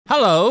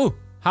Hello!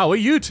 How are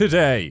you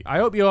today? I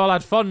hope you all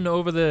had fun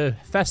over the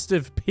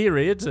festive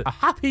period. A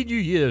happy new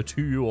year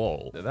to you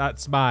all.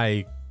 That's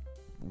my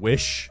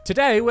wish.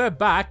 Today we're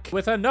back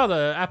with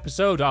another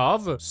episode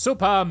of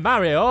Super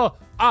Mario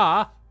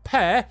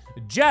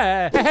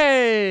RPG.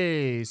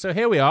 Hey! So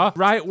here we are,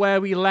 right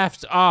where we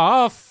left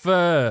off.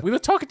 We were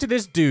talking to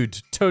this dude,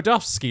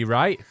 Todovsky,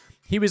 right?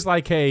 He was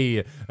like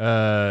a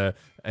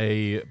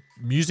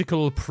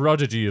musical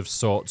prodigy of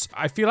sorts.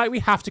 I feel like we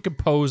have to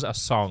compose a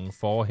song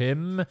for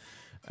him.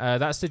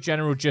 That's the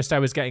general gist I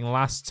was getting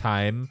last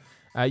time.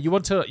 You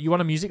want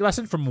a music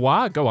lesson from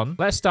Wa? Go on.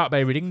 Let's start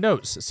by reading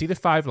notes. See the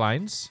 5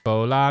 lines.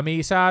 Do, la,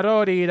 mi, sa,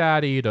 do, di, da,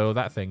 di, do.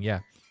 That thing, yeah.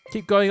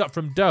 Keep going up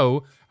from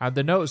do, and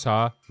the notes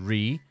are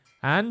re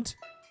and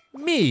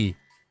mi.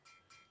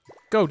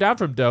 Go down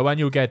from do, and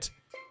you'll get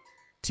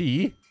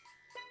ti,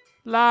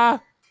 la,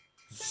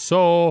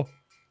 so,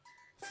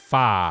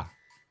 fa.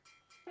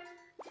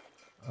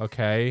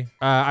 Okay.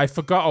 I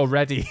forgot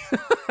already.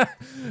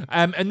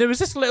 And there was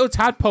this little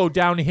tadpole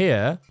down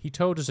here. He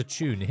told us a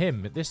tune.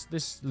 Him,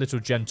 this little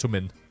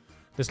gentleman.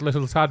 This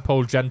little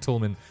tadpole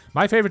gentleman.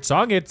 My favorite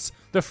song, it's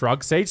The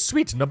Frog Sage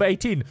Suite, number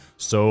 18.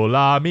 So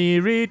la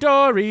mi re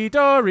do re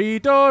do re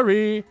do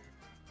re.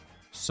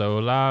 So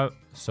la.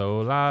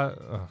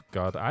 Oh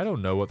God, I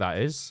don't know what that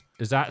is.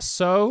 Is that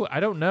so?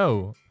 I don't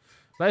know.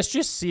 Let's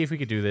just see if we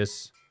can do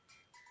this.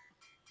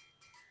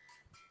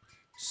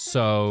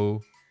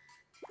 So.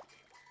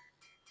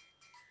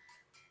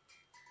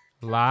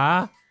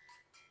 La.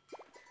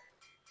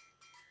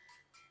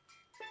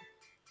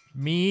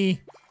 Mi.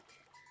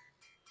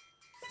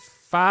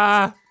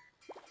 Fa.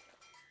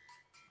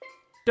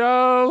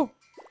 Do.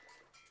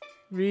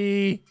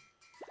 Re.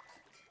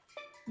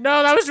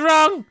 No, that was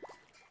wrong.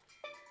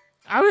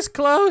 I was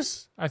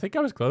close. I think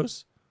I was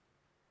close.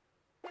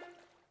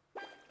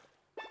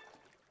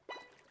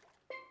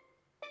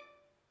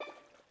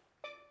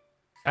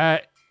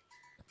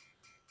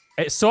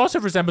 It sort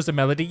of resembles a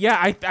melody.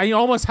 Yeah, I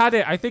almost had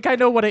it. I think I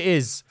know what it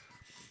is.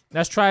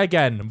 Let's try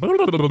again.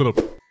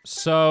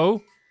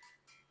 So.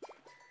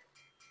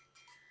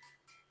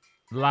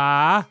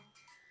 La.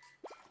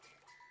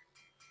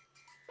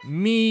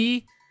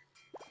 Mi.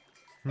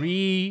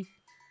 Re.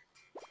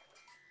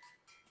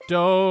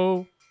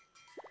 Do.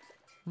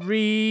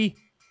 Re.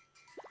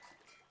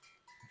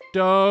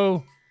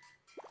 Do.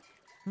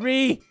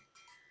 Re.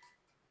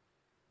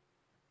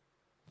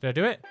 Did I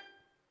do it?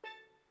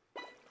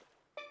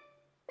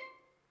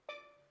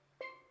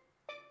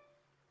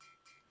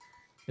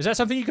 Is that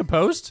something you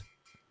composed?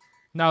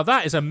 Now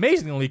that is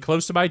amazingly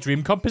close to my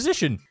dream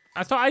composition.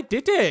 I thought I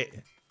did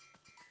it.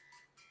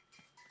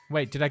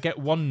 Wait, did I get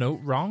one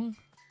note wrong?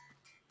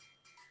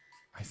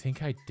 I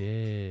think I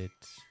did.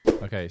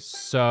 Okay,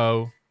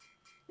 so.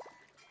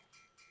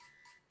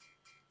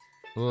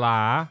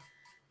 La.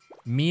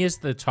 Mi is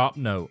the top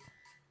note.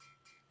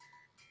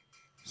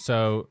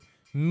 So,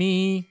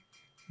 mi.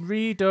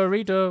 Re,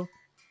 do.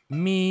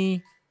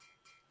 Mi.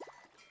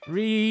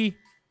 Re.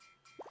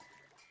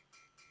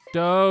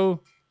 Do.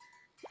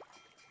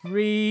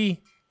 Re.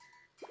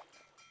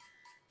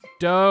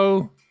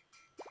 Do.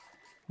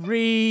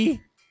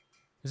 Re.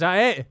 Is that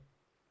it?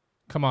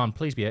 Come on,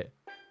 please be it.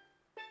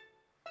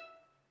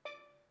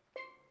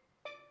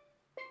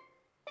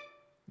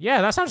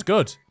 Yeah, that sounds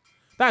good.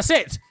 That's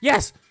it.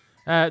 Yes.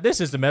 This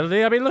is the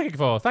melody I've been looking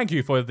for. Thank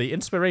you for the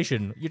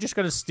inspiration. You're just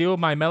going to steal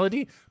my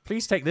melody?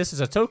 Please take this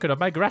as a token of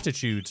my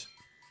gratitude.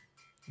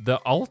 The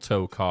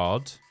alto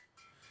card.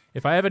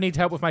 If I ever need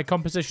help with my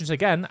compositions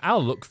again,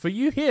 I'll look for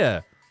you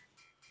here.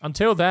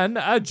 Until then,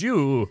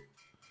 adieu.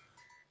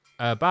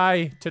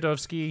 Bye,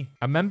 Todovsky.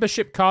 A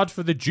membership card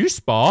for the juice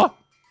bar?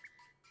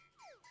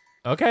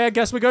 Okay, I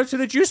guess we go to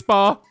the juice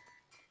bar.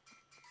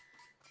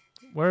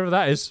 Wherever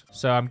that is.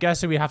 So I'm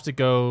guessing we have to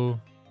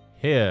go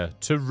here.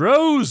 To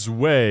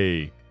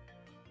Roseway.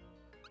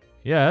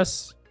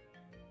 Yes.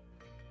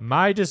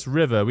 Midas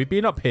River. We've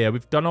been up here.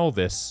 We've done all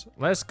this.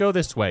 Let's go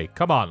this way.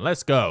 Come on,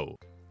 let's go.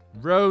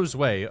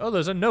 Roseway. Oh,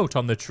 there's a note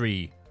on the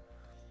tree.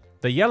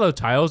 The yellow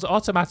tiles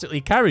automatically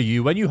carry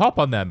you when you hop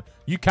on them.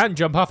 You can't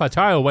jump off a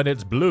tile when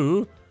it's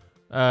blue.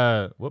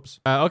 Whoops.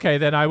 Okay,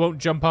 then I won't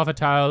jump off a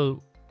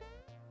tile.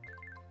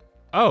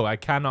 Oh, I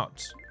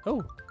cannot.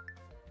 Oh,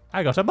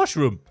 I got a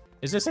mushroom.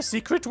 Is this a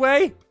secret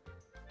way?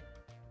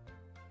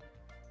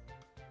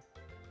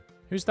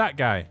 Who's that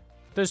guy?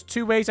 There's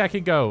 2 ways I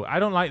can go. I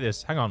don't like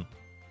this. Hang on.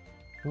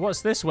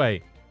 What's this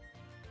way?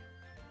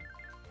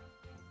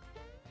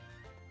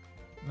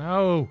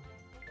 No.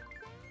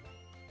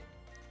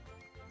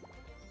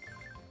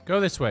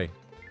 Go this way.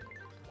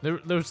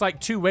 There's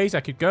like 2 ways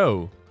I could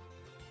go.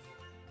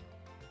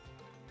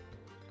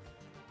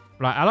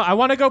 Right, I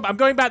want to go. I'm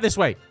going back this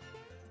way.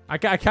 I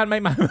can't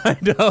make my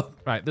mind up.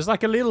 Right, there's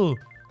like a little...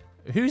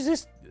 Who's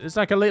this? It's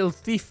like a little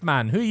thief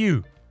man. Who are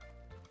you?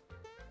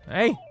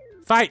 Hey,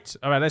 fight.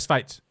 All right, let's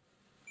fight.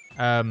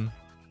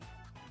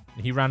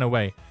 He ran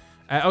away.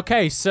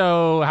 Okay,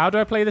 so how do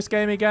I play this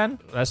game again?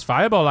 Let's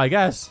fireball, I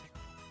guess.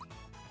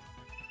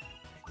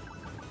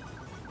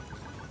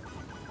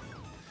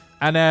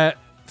 And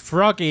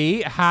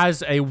Froggy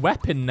has a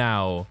weapon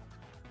now.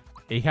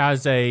 He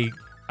has a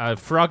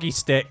froggy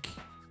stick.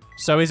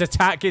 So his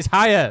attack is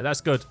higher.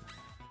 That's good.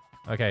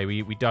 Okay,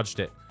 we dodged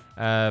it.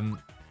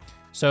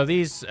 So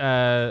these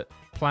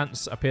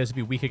plants appear to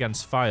be weak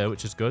against fire,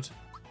 which is good.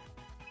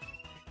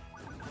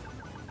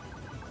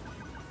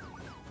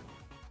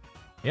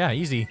 Yeah,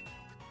 easy.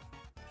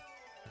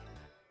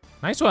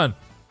 Nice one.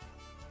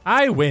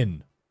 I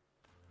win.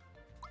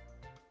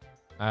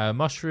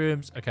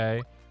 Mushrooms.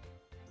 Okay.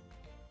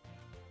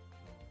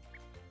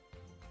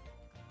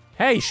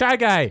 Hey, Shy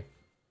Guy.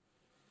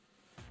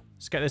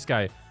 Let's get this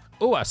guy.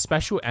 Oh, a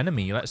special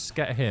enemy. Let's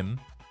get him.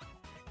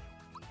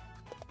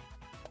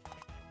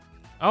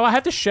 Oh, I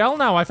have the shell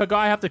now. I forgot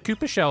I have the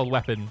Koopa shell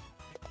weapon.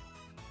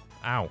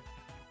 Ow.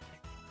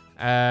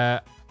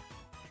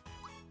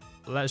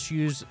 Let's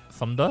use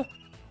thunder.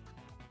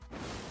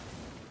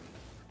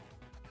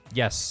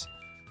 Yes.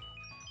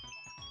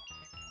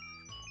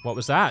 What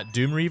was that?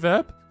 Doom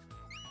reverb?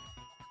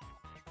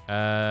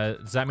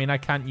 Does that mean I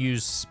can't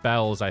use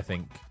spells, I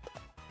think?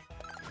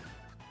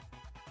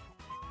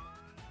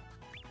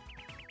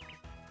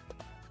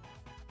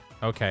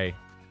 Okay.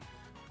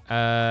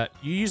 You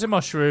use a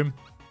mushroom.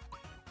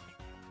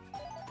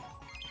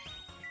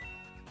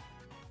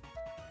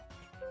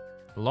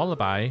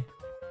 Lullaby.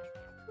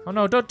 Oh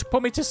no, don't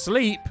put me to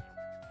sleep.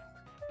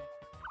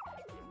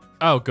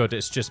 Oh, good.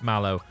 It's just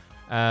mallow.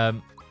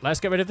 Let's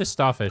get rid of this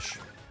starfish.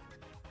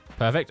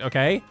 Perfect.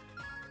 Okay.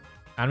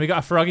 And we got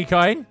a froggy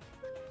coin.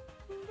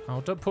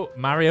 Oh, don't put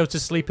Mario to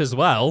sleep as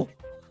well.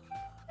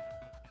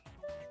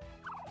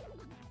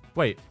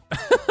 Wait.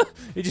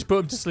 You just put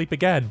him to sleep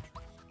again.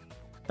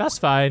 That's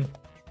fine.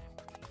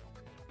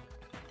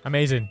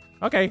 Amazing.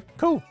 Okay,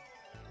 cool.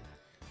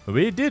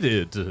 We did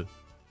it.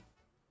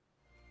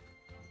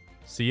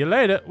 See you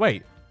later.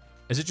 Wait.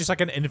 Is it just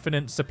like an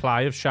infinite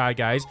supply of Shy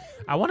Guys?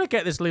 I want to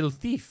get this little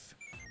thief.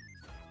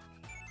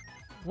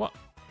 What?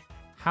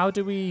 How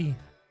do we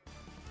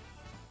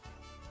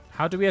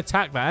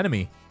attack that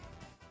enemy?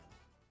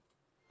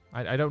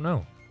 I don't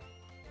know.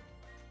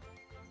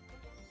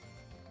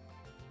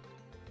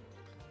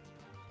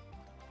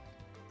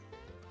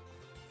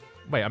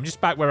 Wait, I'm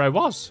just back where I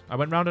was. I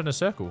went round in a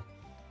circle.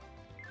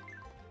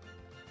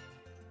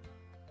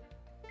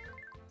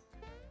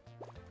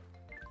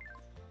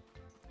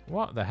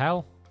 What the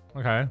hell?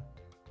 Okay.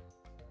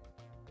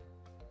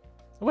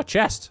 Oh, a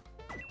chest.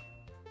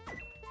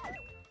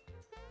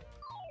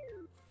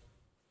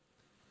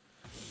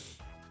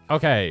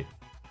 Okay.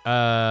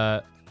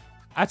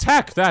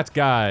 Attack that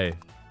guy.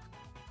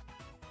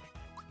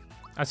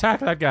 Attack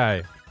that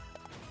guy.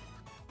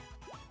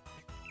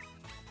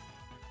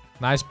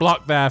 Nice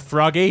block there,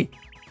 Froggy.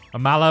 Or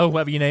Mallow,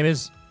 whatever your name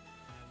is.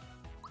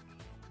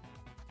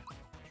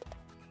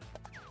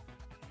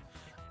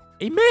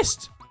 He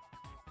missed.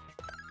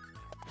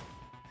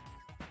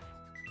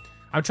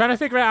 I'm trying to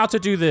figure out how to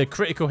do the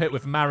critical hit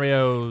with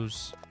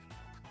Mario's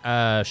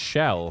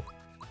shell.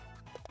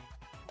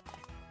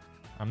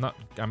 I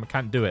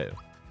can't do it.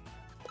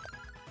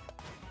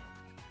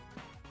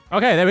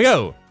 Okay, there we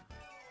go.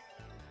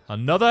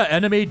 Another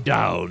enemy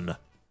down.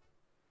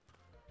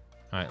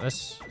 Alright,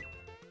 let's...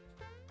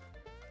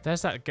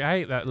 There's that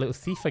guy, that little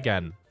thief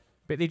again.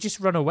 But they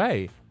just run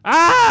away.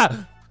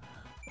 Ah!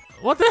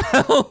 What the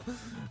hell?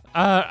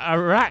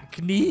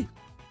 Arachne.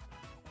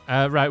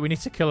 Right, we need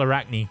to kill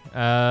Arachne.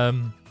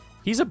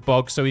 He's a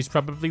bug, so he's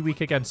probably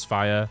weak against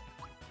fire.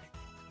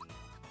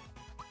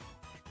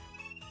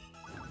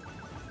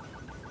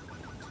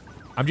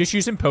 I'm just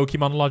using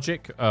Pokemon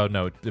logic. Oh,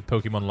 no, the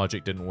Pokemon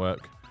logic didn't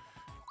work.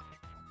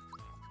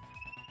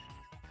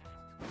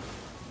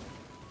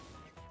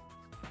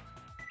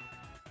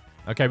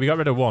 Okay, we got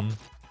rid of one.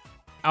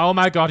 Oh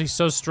my god, he's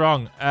so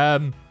strong.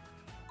 That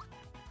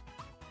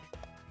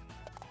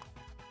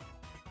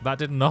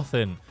did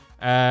nothing.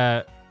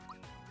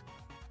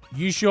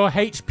 Use your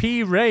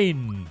HP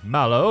rain,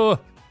 Mallow.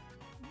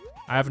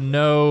 I have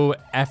no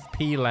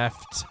FP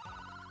left.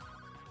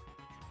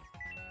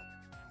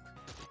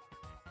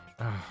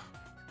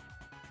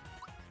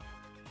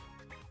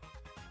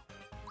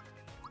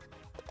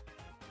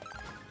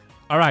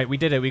 Alright, we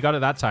did it. We got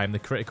it that time. The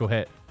critical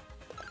hit.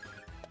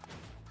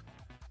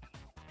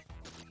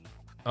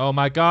 Oh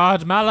my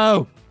god,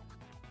 Mallow!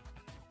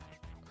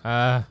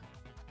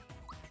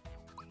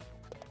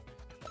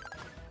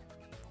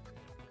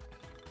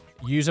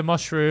 Use a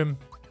mushroom.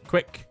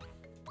 Quick.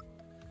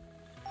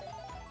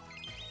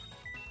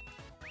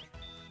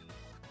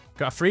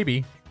 Got a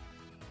freebie.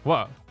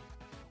 What?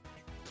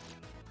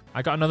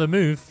 I got another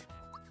move.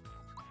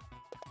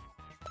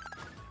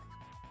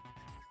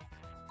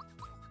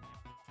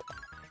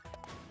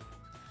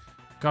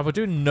 God, we're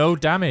doing no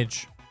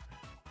damage.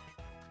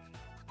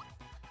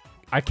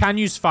 I can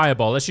use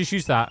Fireball. Let's just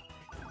use that.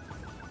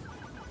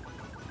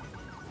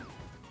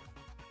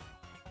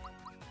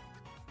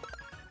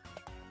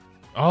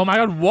 Oh my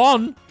god,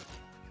 one!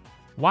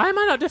 Why am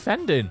I not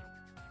defending?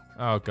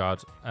 Oh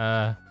god.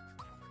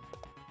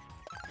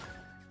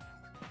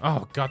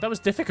 Oh god, that was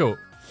difficult.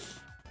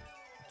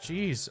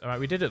 Jeez. Alright,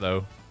 we did it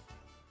though.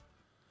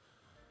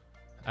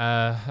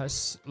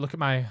 Let's look at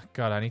my...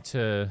 God, I need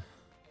to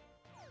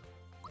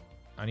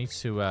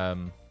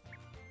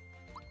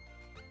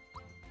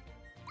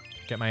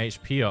get my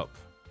HP up.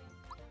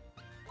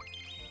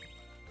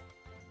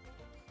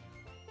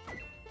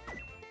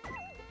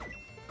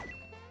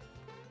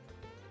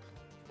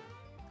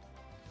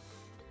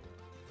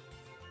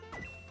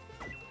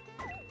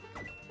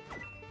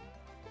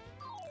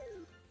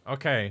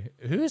 Okay,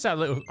 who is that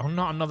little... Oh,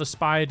 not another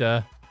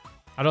spider.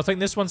 I don't think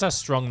this one's as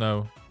strong,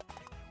 though.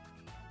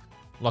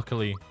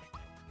 Luckily.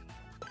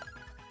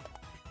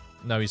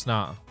 No, he's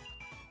not.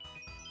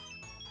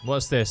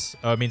 What's this?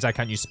 Oh, it means I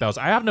can't use spells.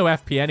 I have no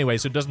FP anyway,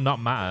 so it does not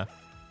matter.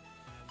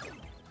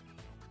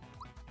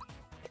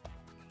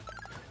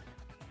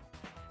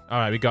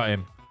 Alright, we got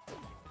him.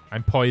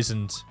 I'm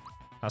poisoned.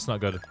 That's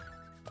not good.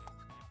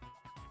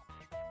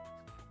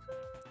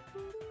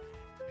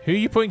 Who are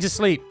you putting to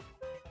sleep?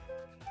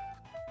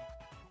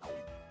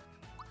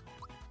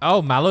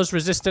 Oh, Mallow's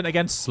resistant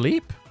against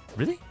sleep?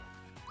 Really?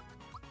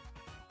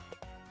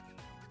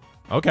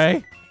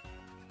 Okay.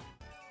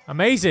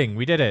 Amazing.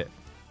 We did it.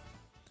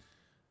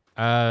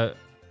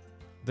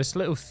 This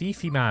little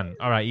thiefy man.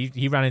 Alright,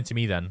 he ran into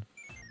me then.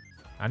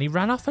 And he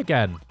ran off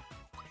again.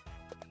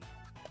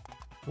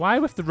 Why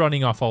with the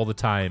running off all the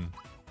time?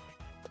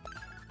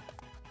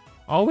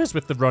 Always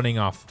with the running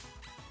off.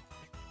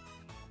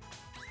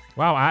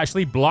 Wow, I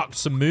actually blocked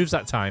some moves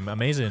that time.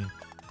 Amazing.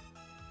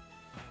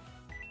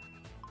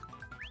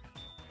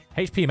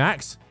 HP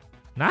max.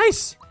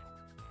 Nice.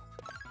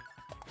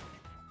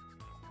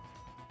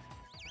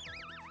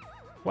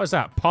 What is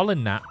that?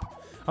 Pollen nap.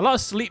 A lot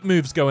of sleep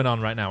moves going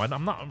on right now.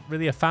 I'm not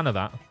really a fan of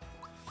that.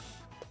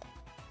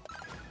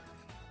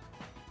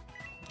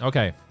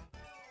 Okay.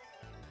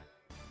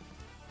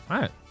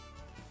 Alright.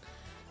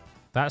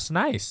 That's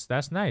nice.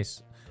 That's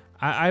nice.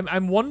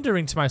 I'm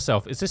wondering to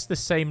myself, is this the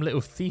same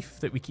little thief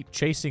that we keep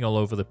chasing all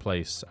over the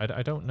place?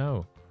 I don't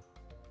know.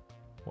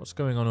 What's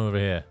going on over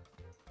here?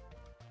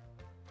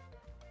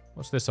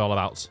 What's this all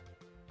about?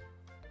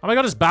 Oh my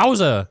god, it's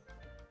Bowser!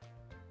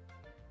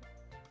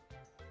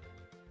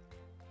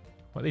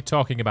 What are they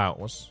talking about?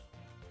 We're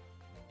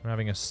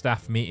having a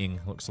staff meeting,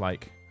 looks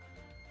like.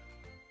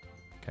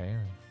 Okay.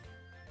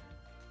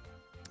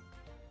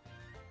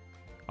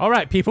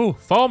 Alright, people.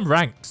 Form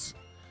ranks.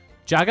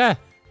 Jagger,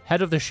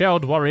 head of the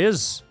Shelled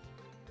Warriors.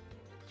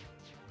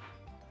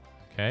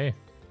 Okay.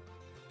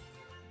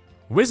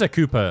 Wizard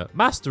Cooper,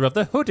 master of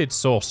the Hooded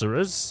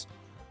Sorcerers.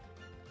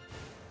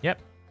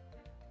 Yep.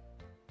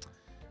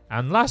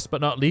 And last but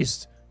not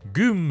least,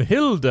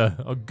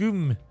 Goomhilda, or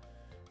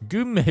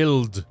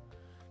Goomhild,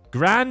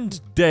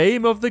 Grand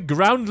Dame of the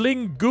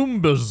Groundling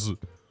Goombas.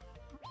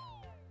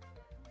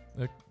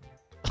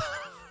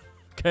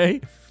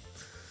 Okay.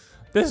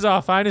 This is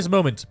our finest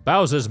moment.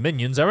 Bowser's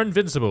minions are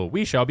invincible.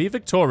 We shall be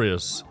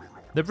victorious.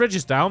 The bridge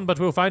is down, but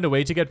we'll find a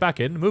way to get back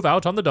in. Move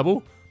out on the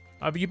double.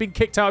 Have you been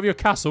kicked out of your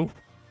castle?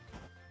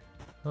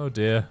 Oh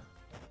dear.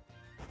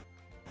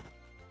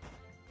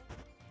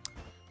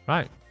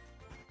 Right.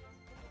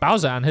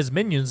 Bowser and his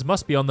minions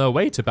must be on their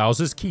way to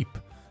Bowser's Keep.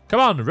 Come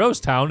on,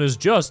 Rosetown is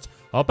just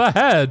up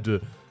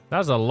ahead.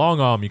 That's a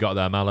long arm you got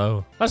there,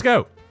 Mallow. Let's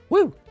go.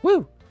 Woo,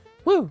 woo,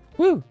 woo,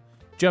 woo.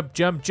 Jump,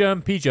 jump,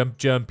 jumpy, jump,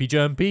 jumpy,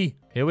 jumpy.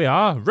 Here we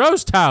are,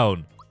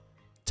 Rosetown.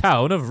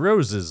 Town of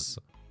Roses.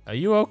 Are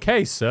you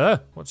okay,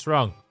 sir? What's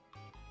wrong?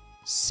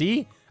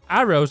 See?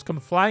 Arrows come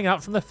flying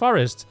out from the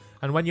forest,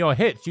 and when you're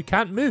hit, you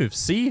can't move.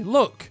 See?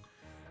 Look.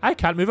 I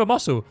can't move a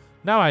muscle.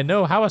 Now I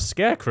know how a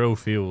scarecrow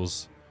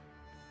feels.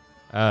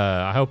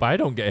 I hope I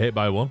don't get hit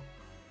by one.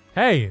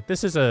 Hey,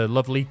 this is a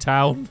lovely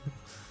town.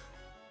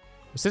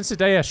 Since the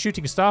day a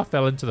shooting star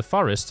fell into the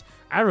forest,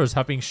 arrows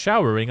have been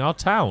showering our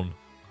town.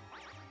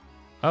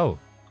 Oh.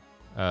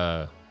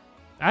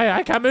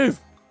 I can't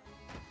move.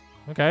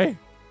 Okay.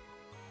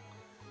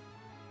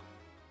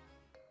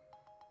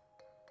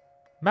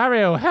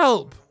 Mario,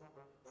 help!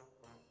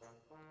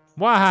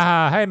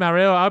 Wahaha, hey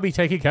Mario, I'll be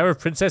taking care of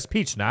Princess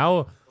Peach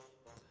now.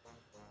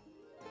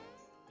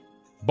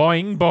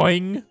 Boing,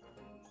 boing.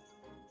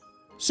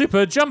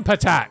 Super jump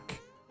attack.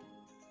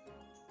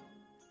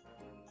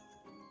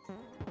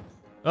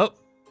 Oh.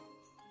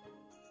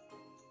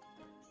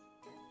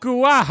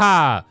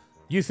 Guaha!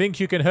 You think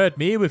you can hurt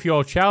me with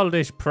your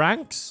childish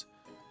pranks?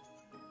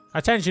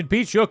 Attention,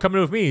 Peach, you're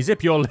coming with me.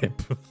 Zip your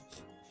lip.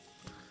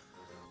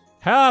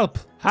 Help!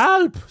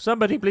 Help!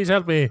 Somebody please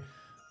help me.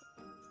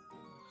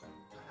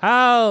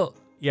 Help!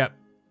 Yep.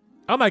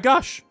 Oh my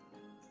gosh.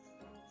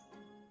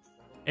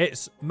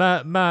 It's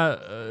Mom,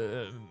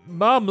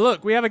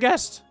 look, we have a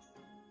guest.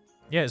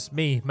 Yes,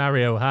 me,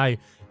 Mario. Hi.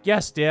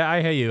 Yes, dear,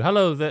 I hear you.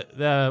 Hello,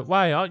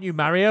 why, aren't you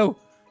Mario?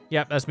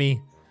 Yep, that's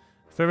me.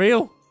 For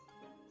real?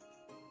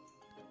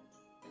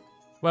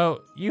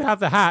 Well, you have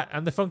the hat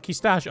and the funky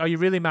stash. Are you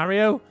really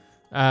Mario?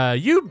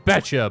 You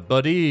betcha,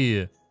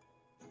 buddy.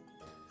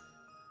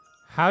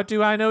 How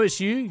do I know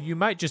it's you? You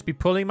might just be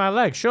pulling my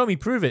leg. Show me,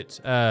 prove it.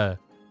 Boing.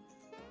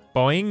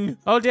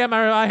 Oh, dear,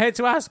 Mario, I hate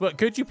to ask, but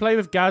could you play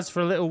with Gaz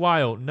for a little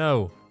while?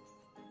 No.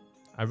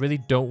 I really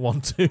don't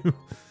want to.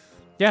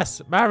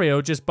 Yes,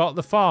 Mario just bought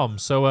the farm,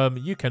 so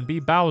you can be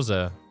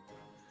Bowser.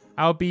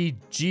 I'll be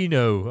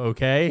Geno,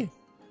 okay?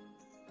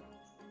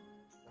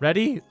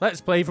 Ready?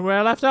 Let's play from where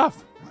I left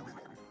off.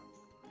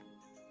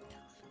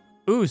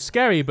 Ooh,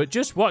 scary, but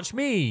just watch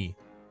me.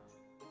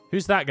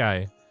 Who's that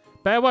guy?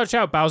 Better watch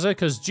out, Bowser,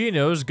 because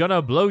Geno's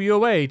gonna blow you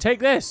away. Take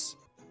this.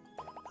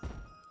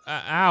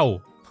 Ow.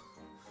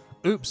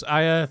 Oops,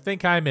 I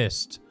think I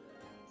missed.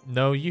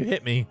 No, you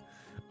hit me.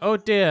 Oh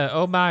dear,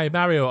 oh my,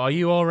 Mario, are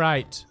you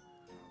alright?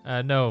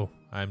 No,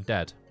 I'm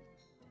dead.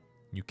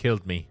 You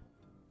killed me.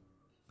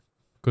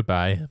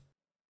 Goodbye.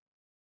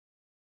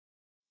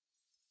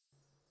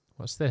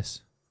 What's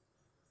this?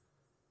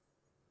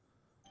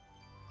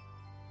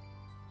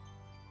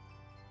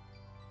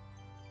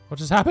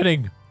 What is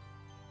happening?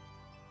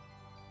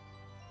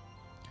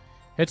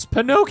 It's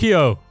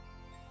Pinocchio!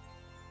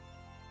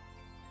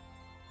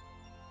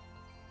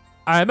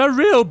 I'm a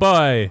real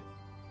boy!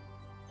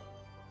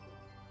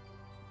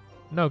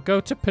 No, go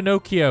to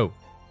Pinocchio.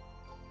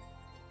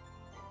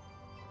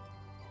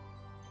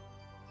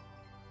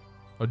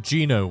 Or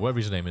Geno, whatever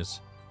his name is.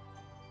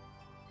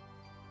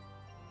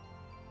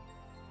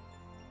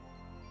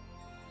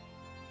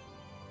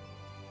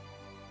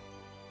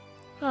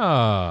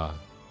 Ah.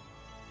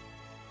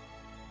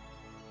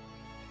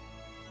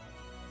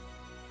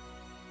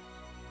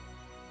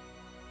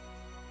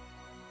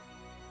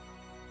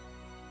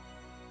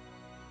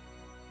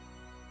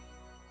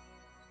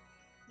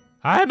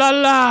 I'm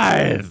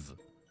alive!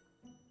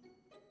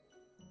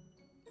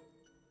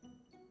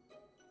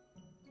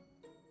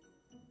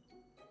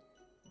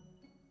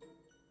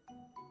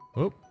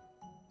 Oh.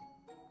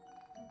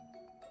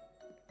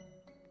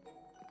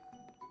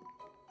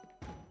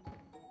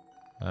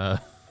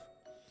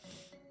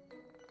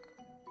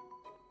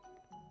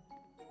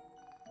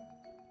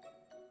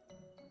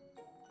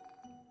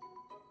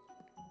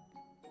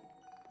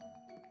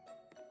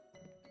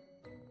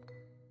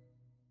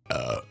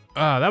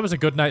 That was a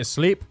good night's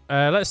sleep.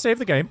 Let's save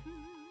the game.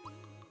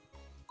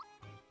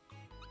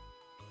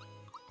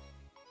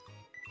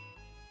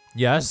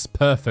 Yes,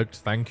 perfect.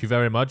 Thank you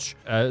very much.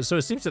 So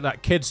it seems that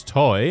that kid's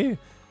toy,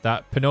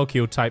 that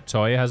Pinocchio-type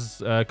toy,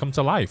 has come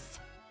to life.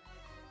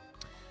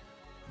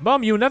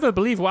 Mom, you'll never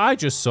believe what I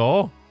just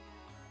saw.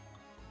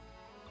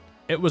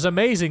 It was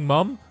amazing,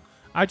 Mom.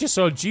 I just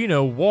saw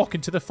Geno walk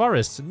into the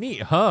forest.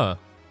 Neat, huh?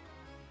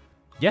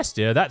 Yes,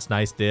 dear. That's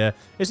nice, dear.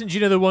 Isn't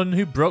Geno the one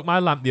who broke my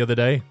lamp the other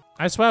day?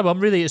 I swear, Mom,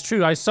 really, it's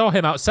true. I saw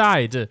him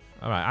outside.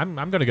 All right, I'm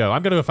going to go.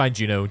 I'm going to go find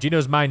Geno.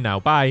 Geno's mine now.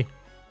 Bye.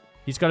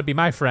 He's going to be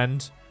my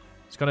friend.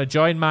 He's going to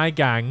join my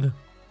gang.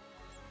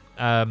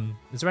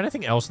 Is there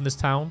anything else in this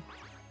town?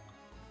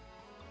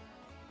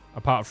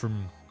 Apart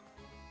from,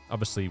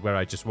 obviously, where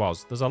I just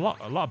was. There's a lot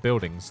of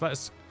buildings.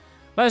 Let's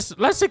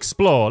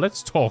explore.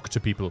 Let's talk to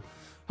people.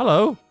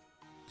 Hello.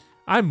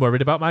 I'm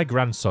worried about my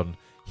grandson.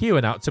 He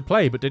went out to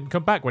play, but didn't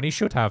come back when he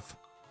should have.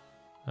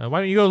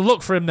 Why don't you go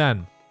look for him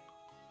then?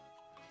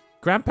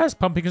 Grandpa's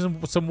pumping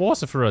some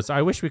water for us.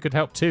 I wish we could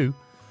help too.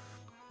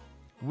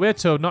 We're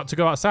told not to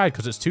go outside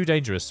because it's too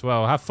dangerous.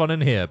 Well, have fun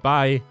in here.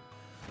 Bye.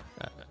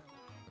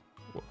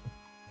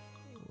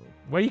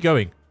 Where are you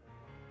going?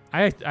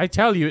 I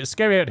tell you, it's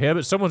scary out here,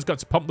 but someone's got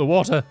to pump the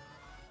water.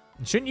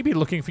 Shouldn't you be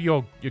looking for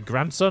your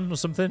grandson or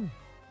something?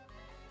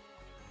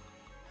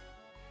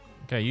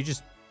 Okay, you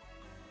just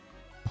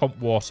pump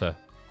water.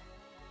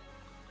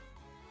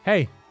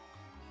 Hey,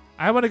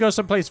 I want to go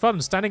someplace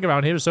fun. Standing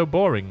around here is so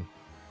boring.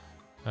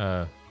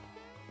 Well,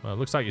 it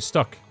looks like you're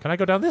stuck. Can I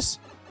go down this?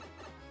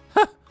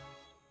 Huh.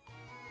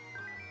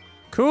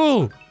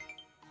 Cool.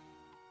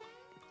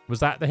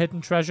 Was that the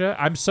hidden treasure?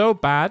 I'm so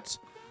bad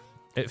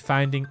at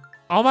finding...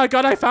 Oh my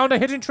god, I found a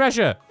hidden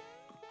treasure!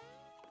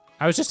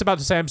 I was just about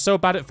to say I'm so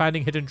bad at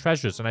finding hidden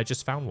treasures, and I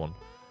just found one.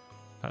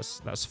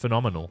 That's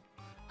phenomenal.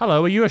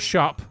 Hello, are you a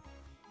shop?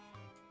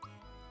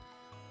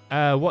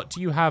 What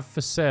do you have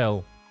for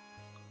sale?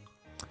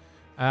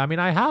 I mean,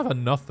 I have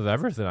enough of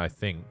everything, I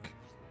think.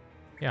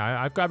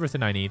 Yeah, I've got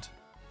everything I need.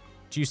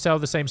 Do you sell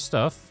the same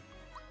stuff?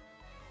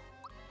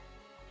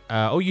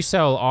 Oh, you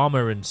sell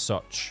armor and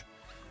such.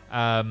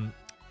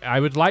 I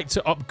would like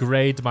to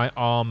upgrade my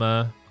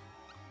armor.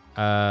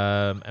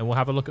 And we'll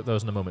have a look at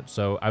those in a moment.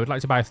 So I would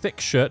like to buy a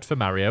thick shirt for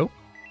Mario.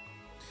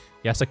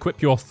 Yes,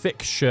 equip your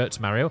thick shirt,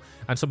 Mario.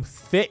 And some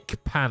thick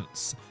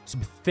pants.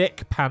 Some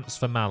thick pants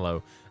for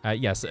Mallow.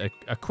 Yes,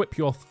 equip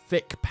your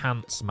thick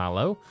pants,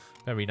 Mallow.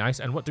 Very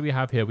nice. And what do we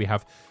have here? We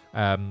have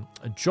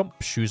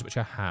jump shoes, which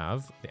I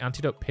have. The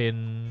antidote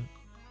pin,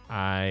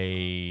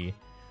 I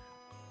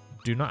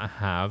do not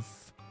have.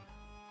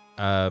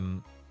 I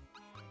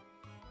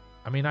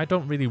mean, I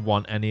don't really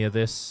want any of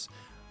this.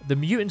 The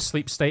mutant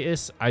sleep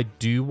status, I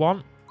do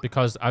want,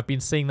 because I've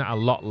been seeing that a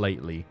lot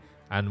lately.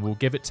 And we'll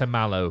give it to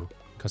Mallow,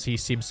 because he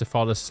seems to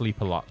fall asleep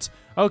a lot.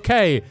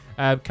 Okay,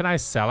 can I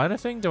sell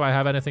anything? Do I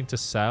have anything to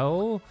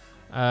sell?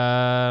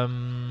 I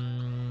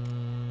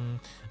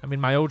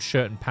mean, my old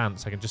shirt and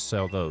pants, I can just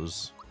sell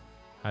those.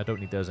 I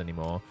don't need those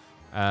anymore.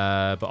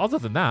 But other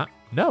than that,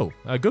 no.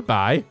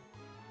 Goodbye.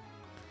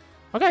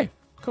 Okay,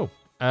 cool.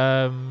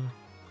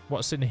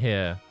 What's in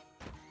here?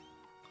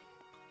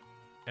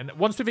 And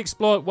once we've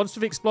explored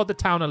the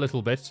town a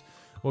little bit,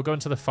 we'll go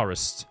into the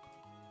forest.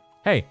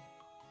 Hey.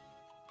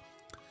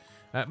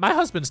 My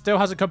husband still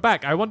hasn't come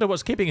back. I wonder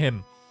what's keeping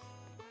him.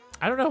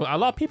 I don't know. A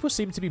lot of people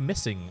seem to be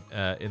missing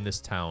in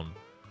this town,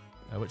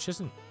 which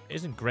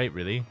isn't great,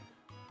 really.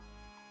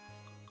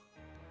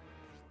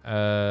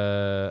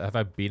 Have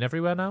I been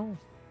everywhere now?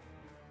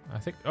 I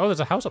think... Oh, there's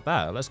a house up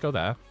there. Let's go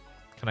there.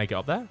 Can I get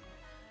up there?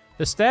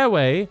 The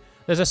stairway...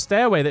 There's a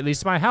stairway that leads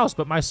to my house,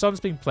 but my son's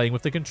been playing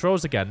with the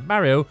controls again.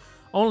 Mario,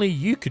 only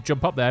you could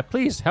jump up there.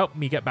 Please help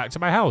me get back to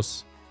my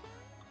house.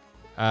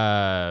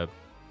 I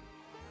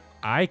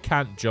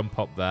can't jump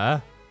up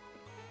there.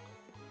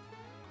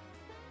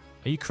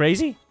 Are you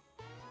crazy?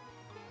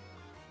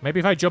 Maybe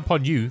if I jump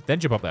on you, then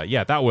jump up there.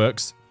 Yeah, that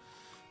works.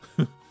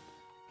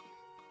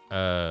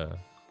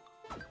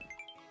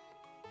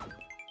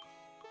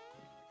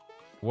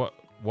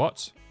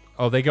 What?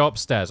 Oh, they go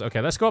upstairs.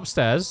 Okay, let's go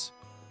upstairs.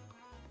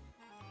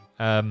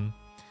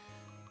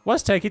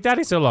 What's taking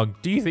Daddy so long?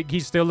 Do you think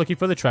he's still looking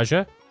for the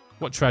treasure?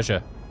 What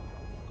treasure?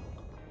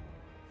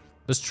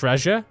 There's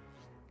treasure?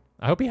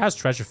 I hope he has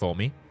treasure for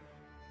me.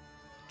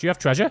 Do you have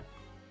treasure?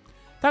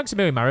 Thanks a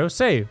million, Mario.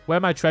 Say,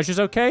 were my treasures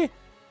okay?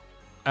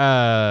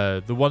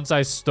 The ones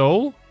I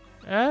stole?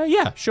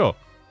 Yeah, sure.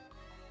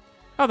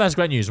 Oh, that's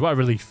great news. What a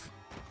relief.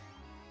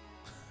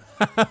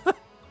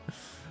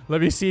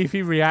 Let me see if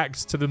he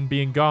reacts to them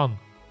being gone.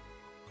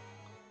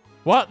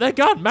 What? They're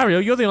gone. Mario,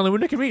 you're the only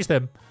one who can reach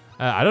them.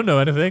 I don't know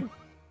anything.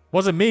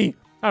 Wasn't me.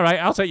 All right,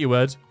 I'll take your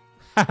word.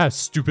 Haha,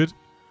 stupid.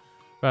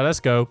 Right, let's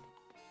go.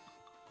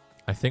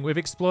 I think we've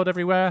explored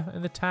everywhere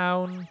in the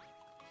town.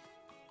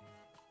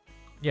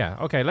 Yeah,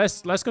 okay,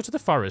 let's go to the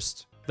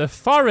forest. The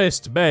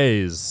forest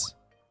maze.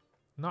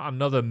 Not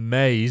another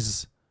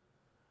maze.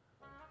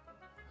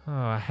 Oh,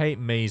 I hate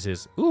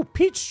mazes. Ooh,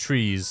 peach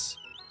trees.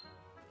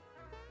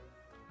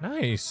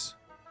 Nice.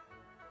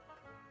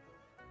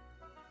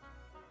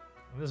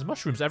 There's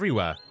mushrooms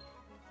everywhere.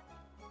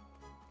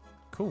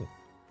 Cool.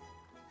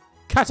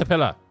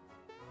 Caterpillar.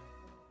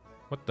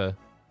 What the?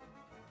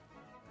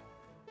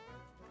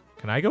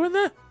 Can I go in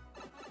there?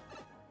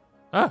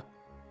 Ah.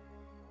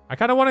 I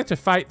kind of wanted to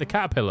fight the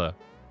caterpillar.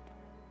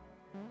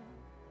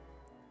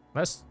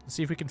 Let's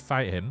see if we can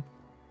fight him.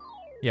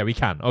 Yeah, we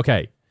can.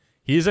 Okay.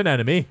 He's an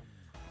enemy.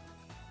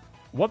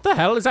 What the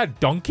hell? Is that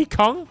Donkey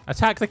Kong?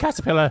 Attack the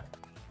caterpillar.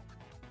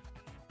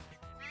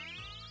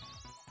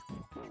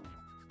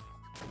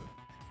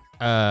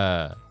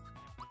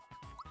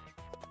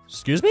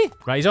 Excuse me?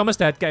 Right, he's almost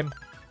dead. Get him.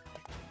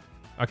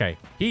 Okay.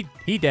 He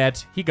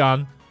dead. He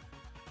gone.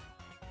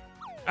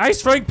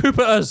 Ice throwing poop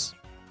at us.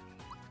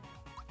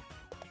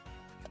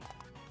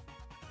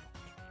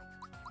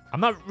 I'm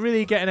not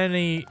really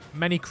getting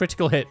many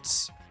critical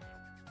hits.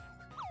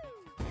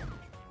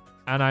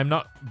 And I'm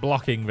not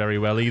blocking very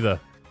well either.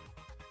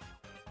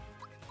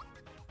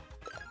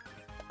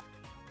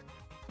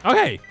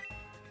 Okay.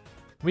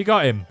 We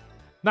got him.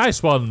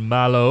 Nice one,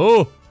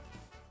 Mallow.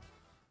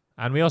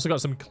 And we also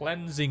got some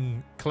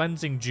cleansing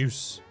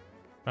juice.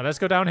 Right, let's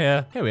go down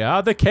here. Here we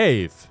are, the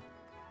cave.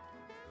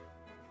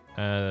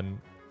 A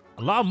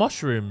lot of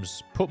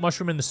mushrooms. Put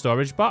mushroom in the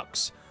storage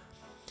box.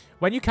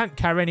 When you can't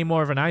carry any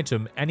more of an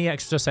item, any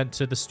extra sent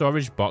to the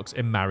storage box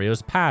in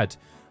Mario's pad.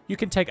 You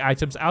can take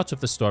items out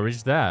of the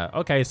storage there.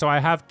 Okay, so I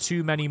have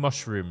too many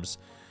mushrooms.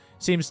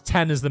 Seems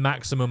 10 is the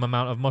maximum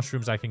amount of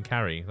mushrooms I can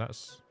carry.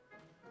 That's...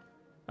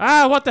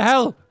 Ah, what the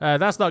hell?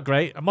 That's not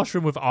great. A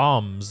mushroom with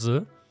arms.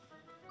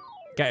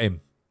 Get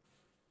him.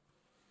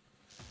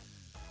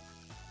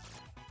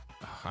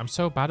 I'm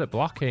so bad at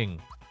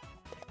blocking.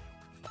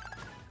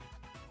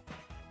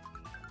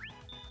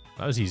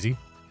 That was easy.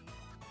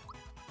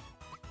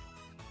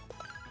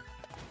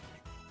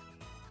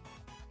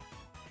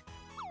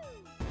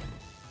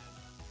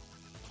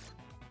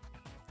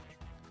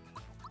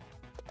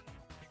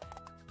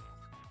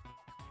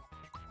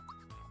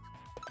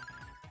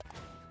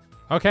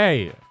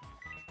 Okay.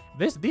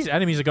 These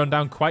enemies are going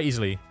down quite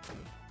easily.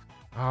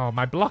 Oh,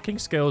 my blocking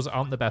skills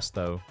aren't the best,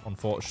 though,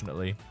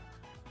 unfortunately.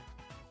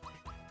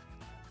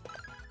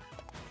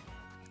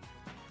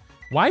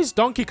 Why is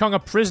Donkey Kong a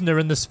prisoner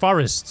in this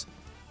forest?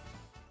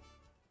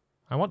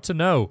 I want to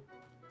know.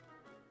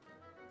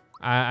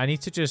 I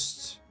need to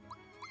just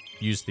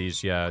use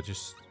these, yeah,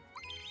 just...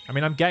 I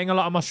mean, I'm getting a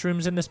lot of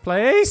mushrooms in this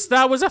place.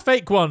 That was a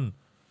fake one.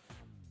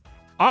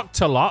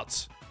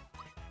 Octolot.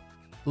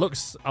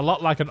 Looks a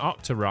lot like an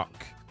Octorok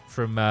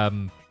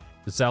from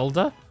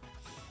Zelda.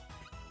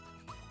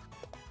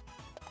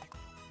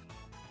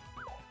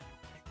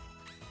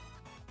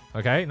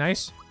 Okay,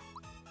 nice.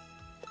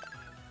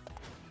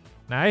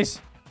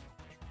 Nice.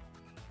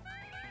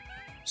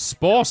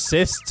 Spore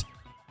cyst.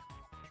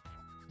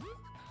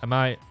 I'm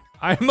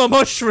a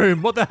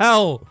mushroom. What the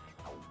hell?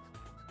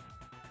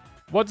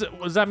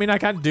 Does that mean I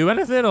can't do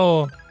anything,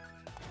 or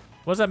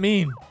what does that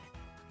mean?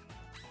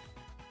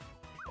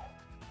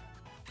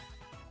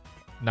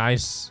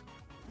 Nice.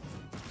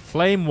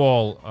 Flame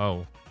wall.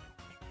 Oh.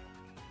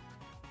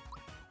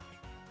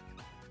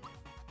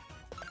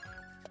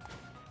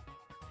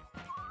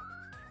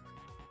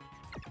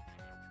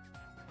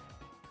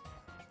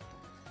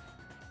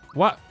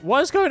 What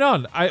is going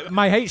on?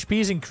 My HP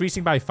is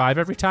increasing by 5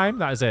 every time.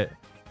 That is it.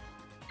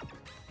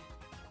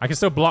 I can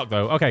still block,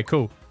 though. Okay,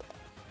 cool.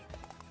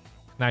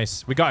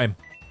 Nice. We got him.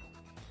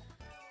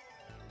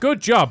 Good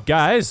job,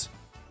 guys.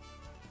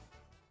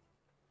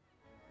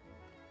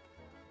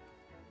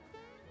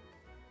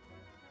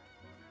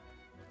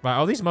 Right,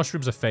 all these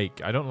mushrooms are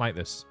fake. I don't like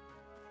this.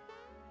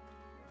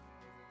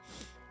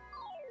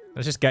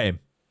 Let's just get him.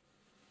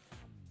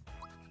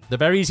 They're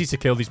very easy to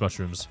kill, these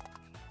mushrooms.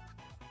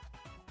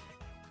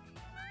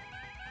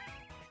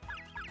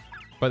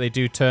 But they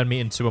do turn me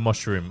into a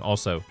mushroom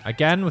also.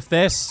 Again with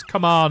this?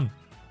 Come on.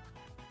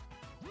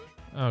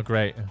 Oh,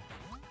 great.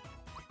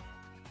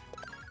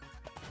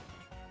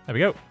 There we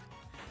go.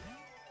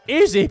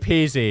 Easy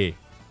peasy.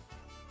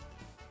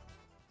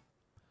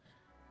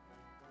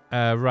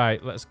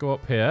 Right, let's go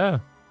up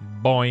here.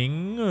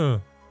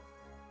 Boing.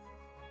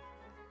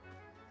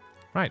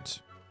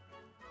 Right.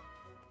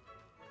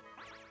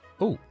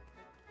 Oh.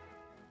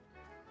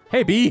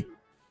 Hey, bee.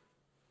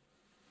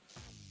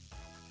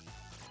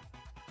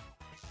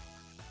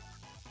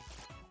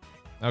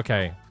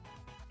 Okay.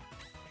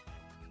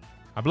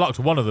 I blocked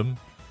one of them.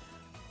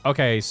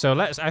 Okay, so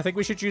I think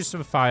we should use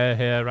some fire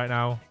here right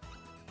now.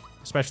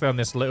 Especially on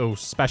this little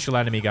special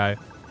enemy guy.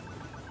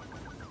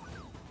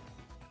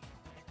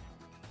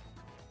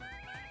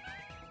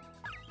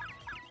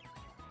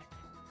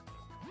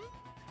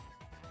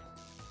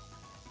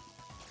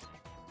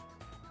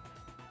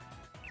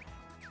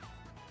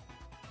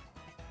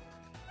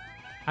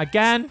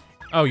 Again?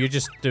 Oh, you're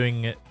just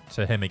doing it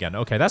to him again.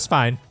 Okay, that's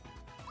fine.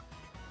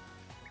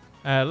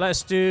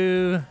 Let's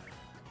do...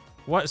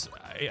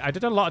 I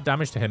did a lot of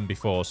damage to him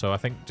before, so I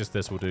think just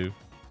this will do.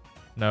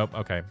 Nope,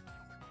 okay.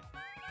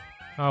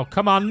 Oh,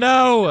 come on,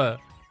 no!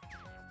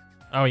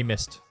 Oh, he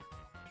missed.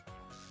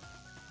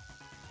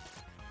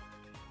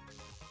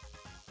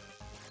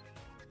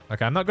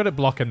 Okay, I'm not good at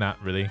blocking that,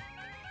 really.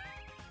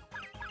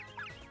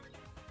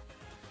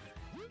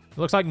 It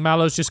looks like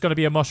Mallow's just going to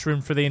be a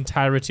mushroom for the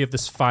entirety of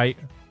this fight.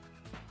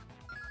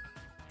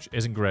 Which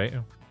isn't great.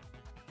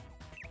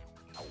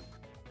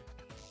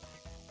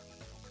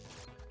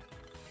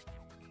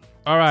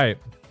 Alright.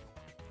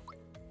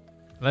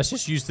 Let's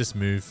just use this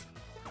move.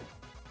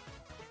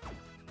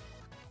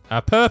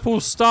 A purple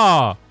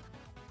star.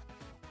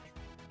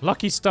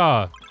 Lucky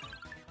star.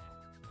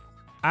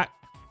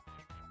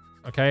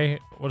 Okay,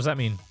 what does that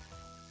mean?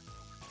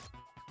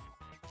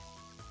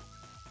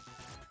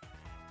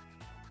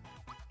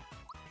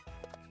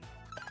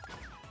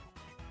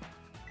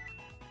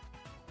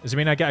 Does it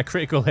mean I get a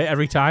critical hit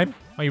every time?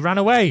 Oh, you ran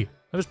away.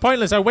 That was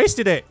pointless. I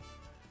wasted it.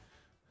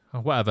 Oh,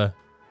 whatever.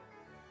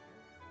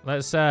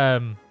 Let's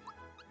go.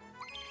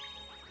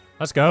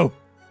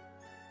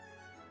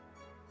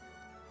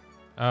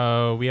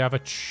 Oh, we have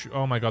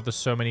oh my god, there's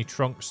so many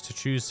trunks to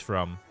choose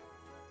from.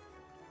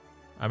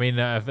 I mean,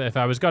 if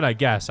I was gonna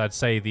guess, I'd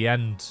say the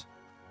end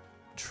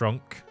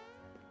trunk.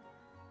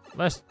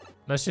 Let's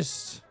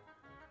just...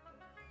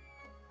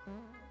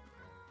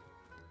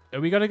 Are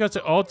we gonna go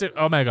to all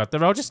oh my god,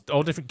 they're all just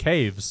all different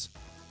caves.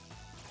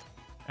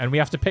 And we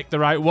have to pick the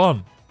right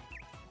one.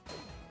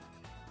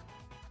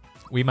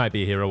 We might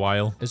be here a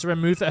while. Is there a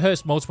move that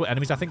hurts multiple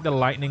enemies? I think the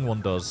lightning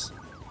one does.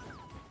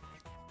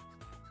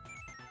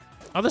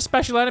 Oh, the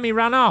special enemy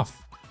ran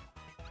off.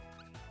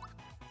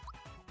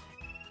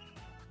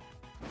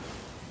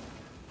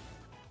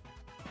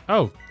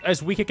 Oh,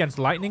 it's weak against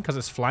lightning because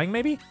it's flying,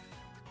 maybe?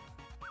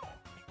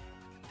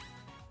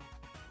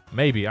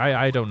 Maybe.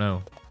 I don't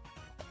know.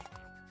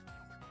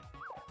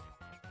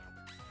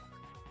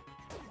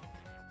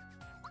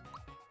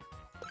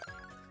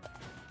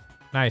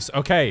 Nice.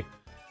 Okay.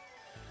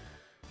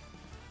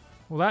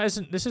 Well,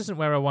 this isn't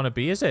where I want to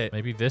be, is it?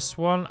 Maybe this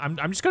one? I'm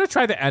just going to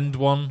try the end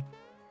one.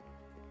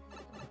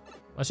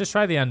 Let's just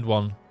try the end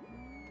one.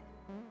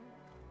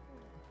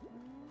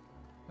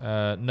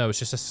 No, it's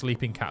just a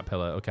sleeping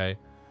caterpillar. Okay.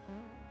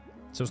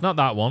 So it's not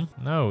that one.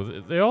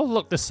 No, they all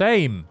look the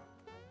same.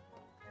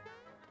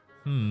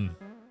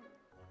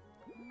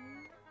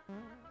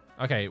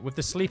 Okay, with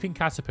the sleeping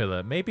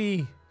caterpillar,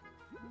 maybe...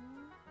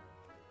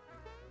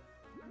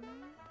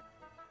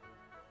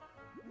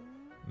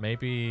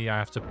 Maybe I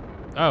have to...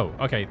 Oh,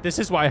 okay. This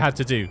is what I had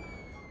to do.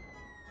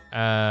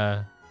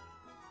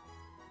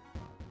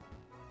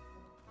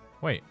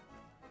 Wait.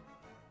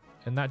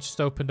 And that just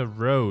opened a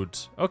road.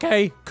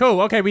 Okay, cool.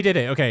 Okay, we did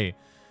it. Okay.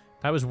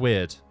 That was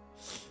weird.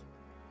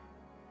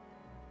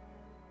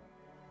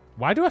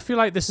 Why do I feel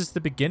like this is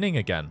the beginning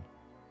again?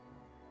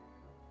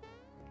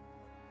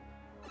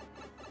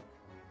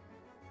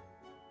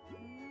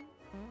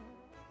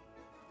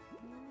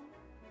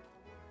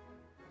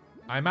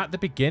 I'm at the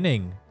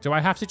beginning. Do I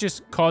have to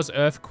just cause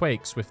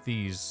earthquakes with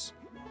these?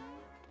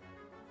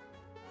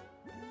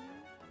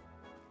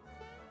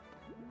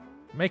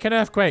 Make an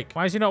earthquake.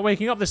 Why is he not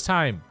waking up this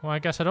time? Well, I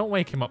guess I don't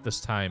wake him up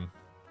this time.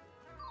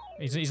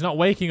 He's not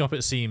waking up,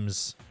 it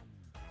seems.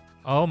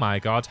 Oh my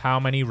god, how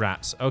many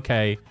rats?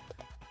 Okay.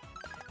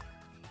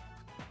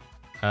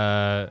 It's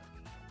a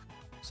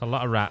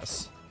lot of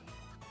rats.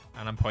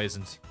 And I'm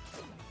poisoned.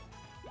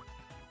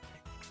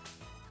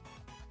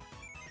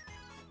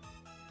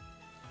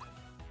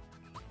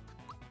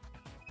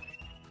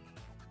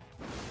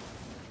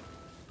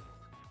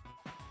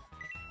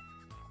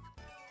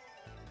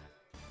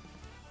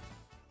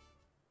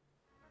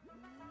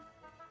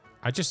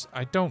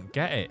 I don't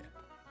get it.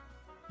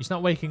 He's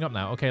not waking up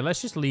now. Okay,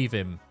 let's just leave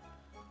him.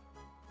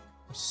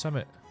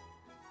 Summit.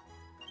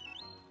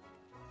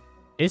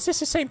 Is this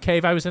the same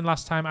cave I was in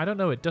last time? I don't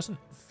know. It doesn't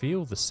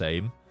feel the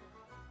same.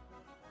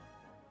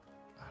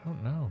 I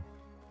don't know.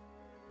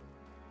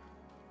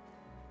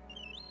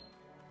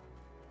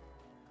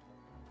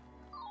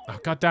 Oh,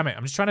 God damn it.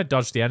 I'm just trying to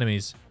dodge the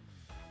enemies.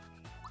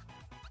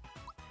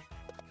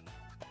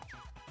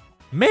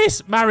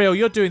 Miss! Mario,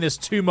 you're doing this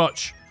too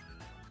much.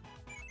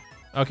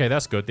 Okay,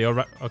 that's good.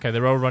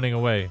 They're all running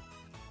away.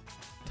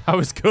 That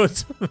was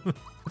good.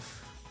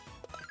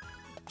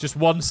 Just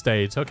one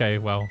stayed. Okay,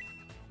 well,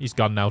 he's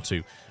gone now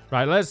too.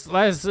 Right,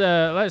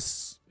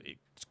 let's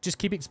just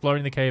keep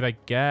exploring the cave, I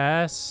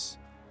guess.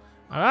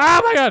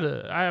 Oh my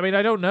God! I mean,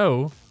 I don't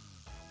know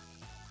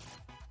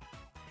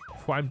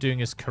if what I'm doing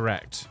is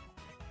correct.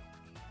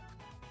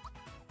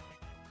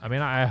 I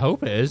mean, I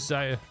hope it is.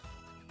 I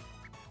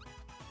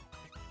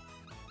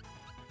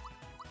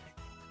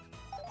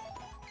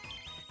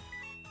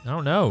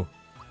don't know.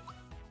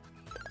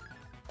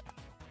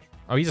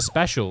 Oh, he's a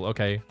special.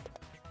 Okay.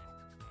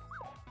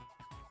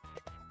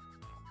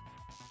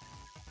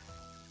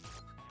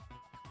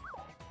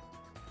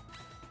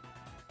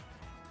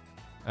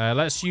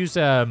 Let's use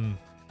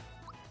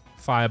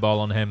fireball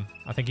on him.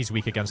 I think he's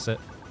weak against it.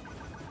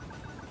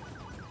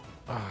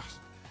 Ah,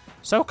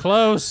 so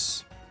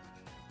close.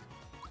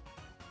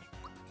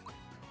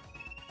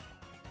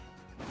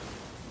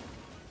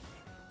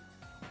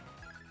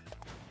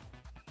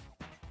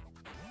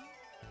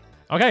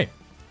 Okay.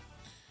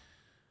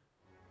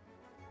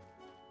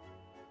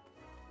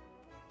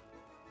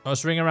 Oh,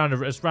 let's ring around.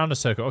 It's round a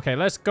circle. Okay,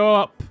 let's go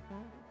up.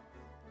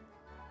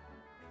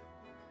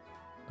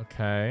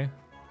 Okay.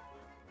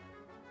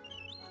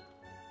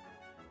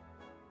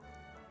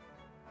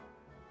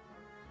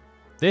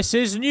 This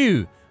is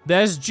new.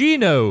 There's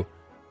Geno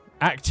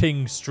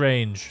acting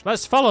strange.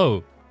 Let's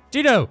follow.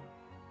 Geno.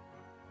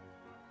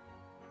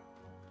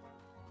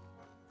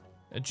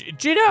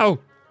 Geno.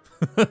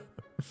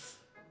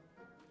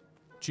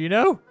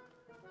 Geno?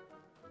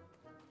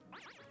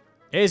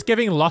 It is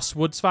giving Lost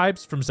Woods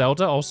vibes from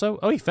Zelda also.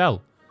 Oh, he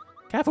fell.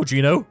 Careful,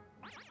 Geno.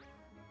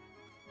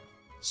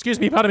 Excuse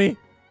me, pardon me.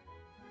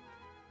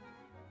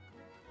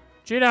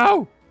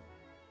 Geno!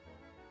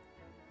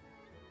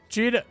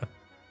 Geno!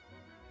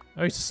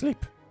 Oh, he's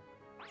asleep.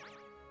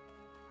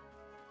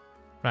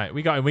 Right,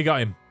 we got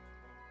him.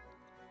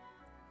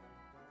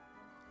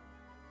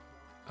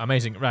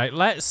 Amazing. Right,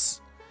 let's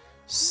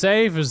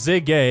save the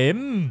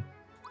game.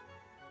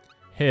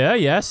 Here,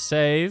 yes,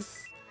 save.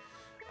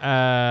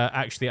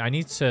 Actually, I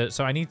need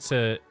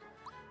to...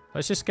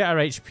 Let's just get our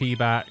HP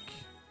back.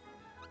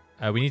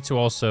 We need to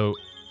also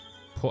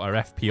put our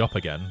FP up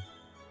again.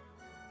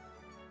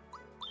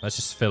 Let's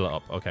just fill it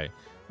up. Okay.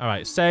 All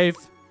right, save.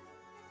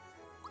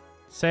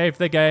 Save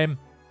the game.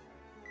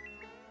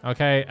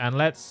 Okay, and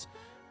let's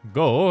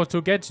go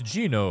to get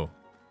Geno.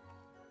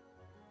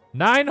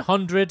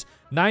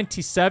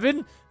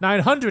 997,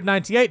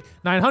 998,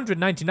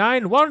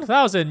 999,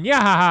 1,000.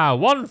 Yeah,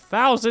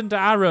 1,000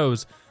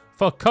 arrows.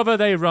 For cover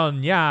they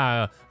run.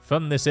 Yeah,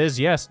 fun this is.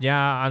 Yes,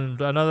 yeah,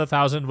 and another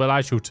 1,000 will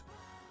I shoot.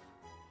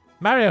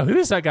 Mario, who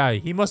is that guy?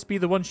 He must be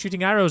the one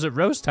shooting arrows at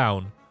Rose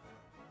Town.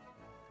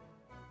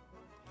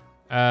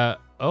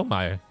 Oh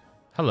my.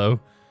 Hello.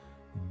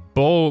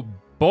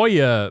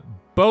 Boya.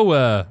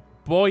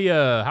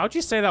 How do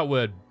you say that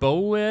word?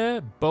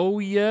 Boya.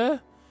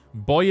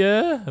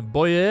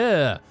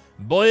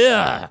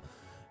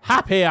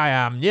 Happy I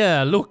am.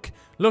 Yeah,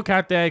 look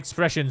at their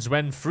expressions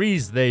when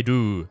freeze they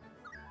do.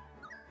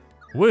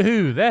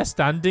 Woohoo, they're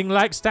standing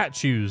like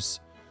statues.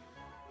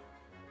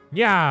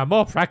 Yeah,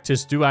 more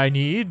practice do I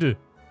need.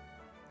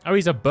 Oh,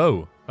 he's a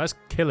bow. Let's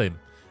kill him.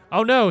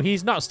 Oh no,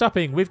 he's not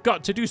stopping. We've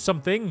got to do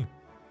something.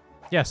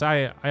 Yes,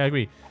 I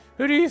agree.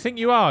 Who do you think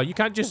you are? You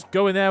can't just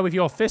go in there with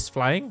your fists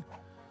flying.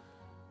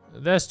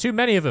 There's too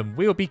many of them.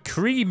 We'll be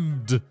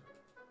creamed.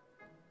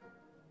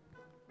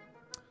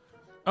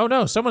 Oh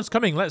no, someone's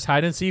coming. Let's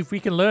hide and see if we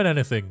can learn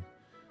anything.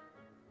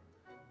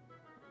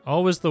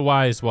 Always the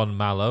wise one,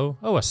 Mallow.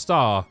 Oh, a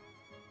star.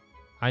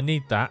 I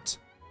need that.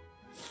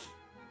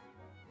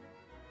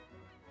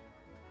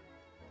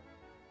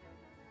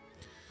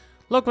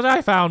 Look what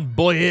I found,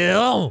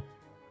 boy.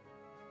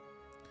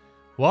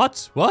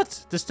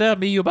 What? Disturb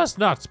me you must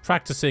not.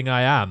 Practicing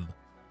I am.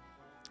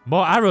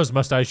 More arrows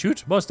must I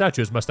shoot. More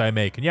statues must I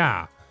make.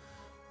 Yeah.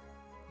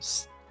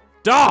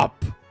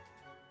 Stop!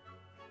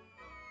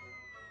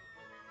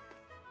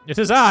 It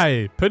is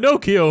I,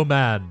 Pinocchio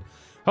Man.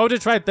 Hold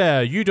it right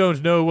there. You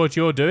don't know what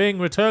you're doing.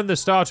 Return the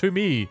star to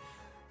me.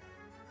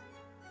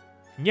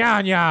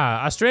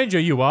 Nya. A stranger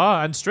you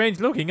are, and strange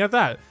looking at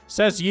that.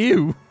 Says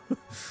you.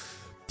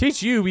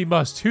 Teach you we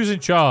must. Who's in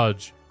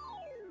charge?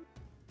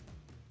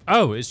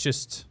 Oh, it's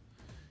just...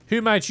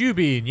 Who might you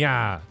be,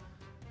 Nya?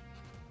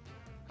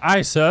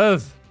 I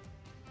serve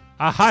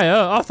a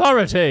higher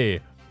authority.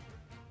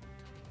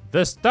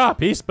 The star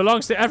piece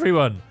belongs to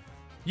everyone.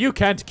 You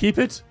can't keep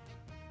it.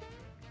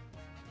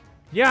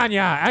 Nya,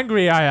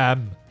 angry I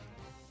am.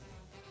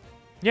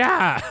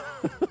 Yeah.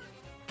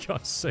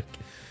 God's sake.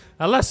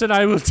 A lesson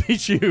I will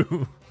teach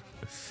you.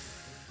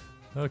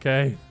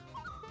 Okay.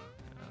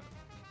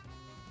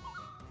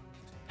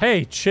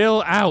 Hey,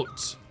 chill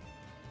out.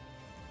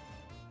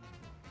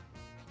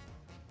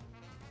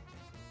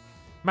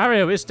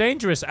 Mario, it's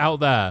dangerous out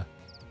there.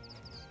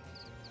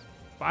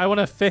 I want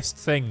to fist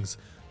things.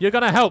 You're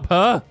gonna help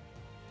her?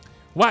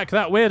 Whack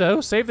that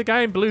weirdo. Save the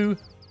guy in blue.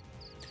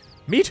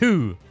 Me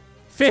too.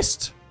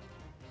 Fist.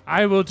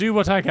 I will do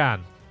what I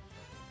can.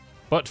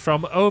 But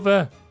from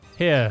over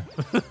here.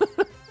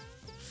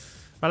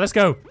 Right, let's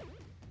go.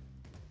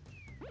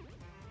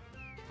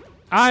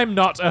 I'm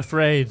not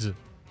afraid.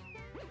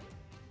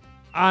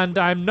 And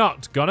I'm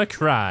not gonna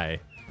cry.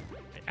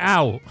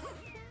 Ow.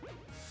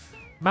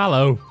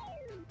 Mallow.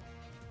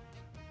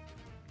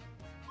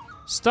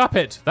 Stop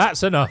it.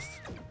 That's enough.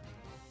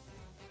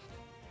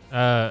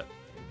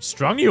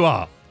 Strong you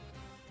are.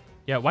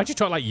 Yeah, why'd you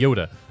talk like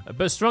Yoda?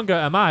 But stronger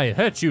am I.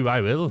 Hurt you, I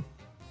will.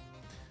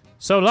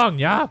 So long,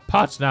 yeah?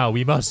 Part now,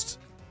 we must.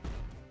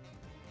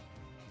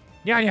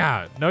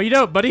 Yeah. No, you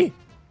don't, buddy.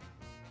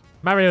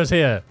 Mario's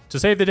here to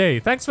save the day.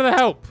 Thanks for the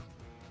help.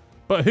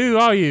 But who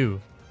are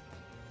you?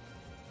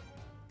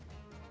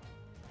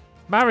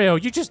 Mario,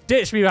 you just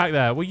ditched me back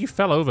there. Well, you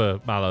fell over,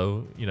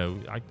 Mallow. You know,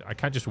 I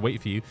can't just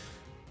wait for you.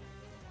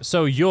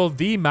 So you're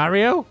the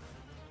Mario?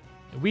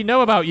 We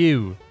know about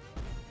you.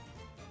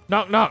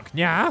 Knock, knock.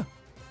 Yeah?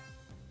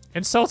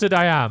 Insulted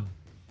I am.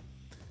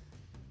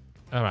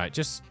 All right,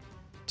 just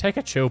take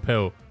a chill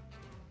pill.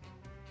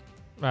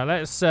 Right,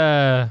 let's...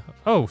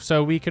 Oh,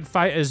 so we can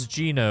fight as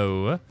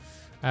Geno.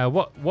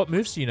 What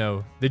moves do you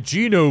know? The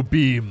Geno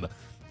beam.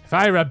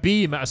 Fire a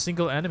beam at a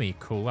single enemy.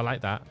 Cool, I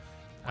like that.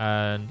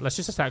 And let's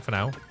just attack for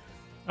now.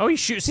 Oh, he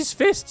shoots his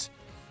fist.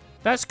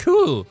 That's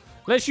cool.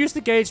 Let's use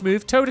the gauge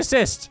move, Toad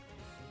Assist.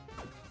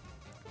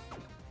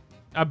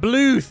 A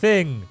blue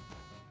thing.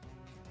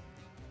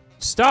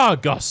 Star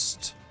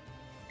Gust.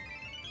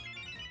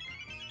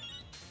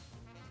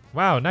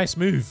 Wow, nice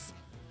move.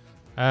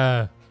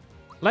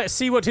 Let's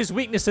see what his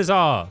weaknesses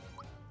are.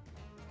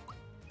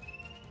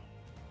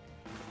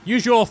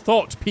 Use your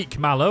thought peak,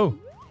 Mallow.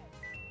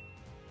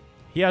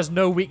 He has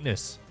no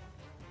weakness.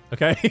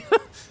 Okay.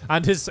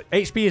 And his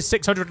HP is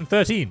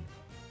 613.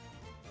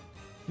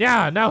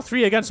 Yeah, now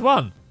 3 against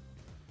 1.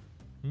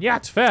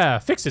 Nyat, fair.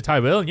 Fix it, I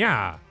will.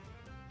 Yeah.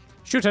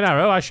 Shoot an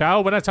arrow, I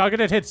shall, when a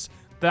target hits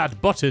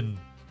that button.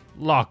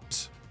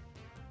 Locked.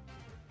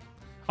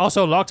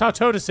 Also locked our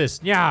Toad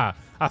Assist. Yeah.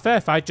 A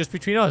fair fight just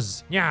between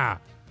us. Yeah.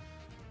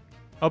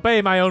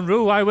 Obey my own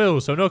rule, I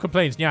will, so no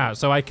complaints. Yeah,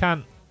 so I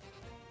can't...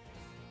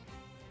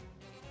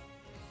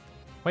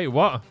 Wait,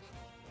 what?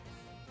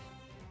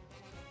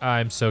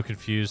 I'm so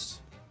confused.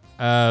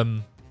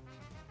 So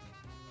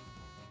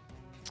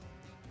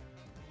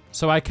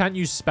I can't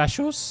use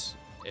specials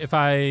if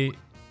I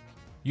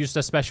use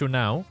the special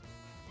now.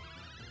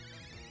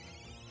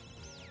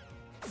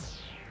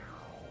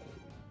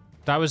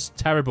 That was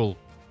terrible.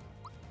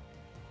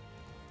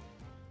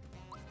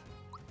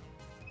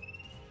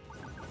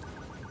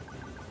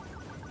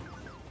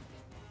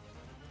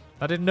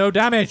 That did no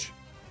damage.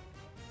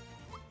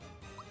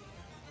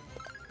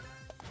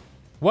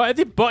 What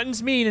do the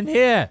buttons mean in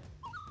here?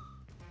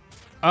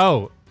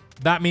 Oh,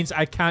 that means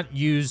I can't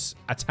use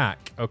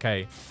attack.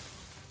 Okay.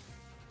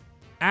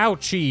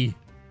 Ouchie.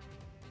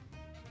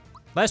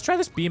 Let's try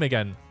this beam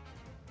again.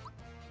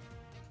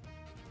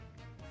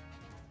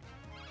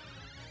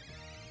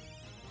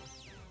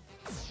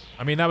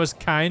 I mean, that was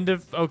kind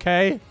of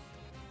okay.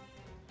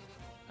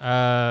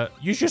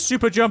 Use your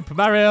super jump,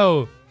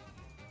 Mario.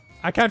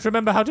 I can't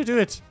remember how to do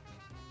it.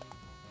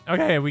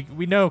 Okay,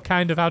 we know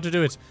kind of how to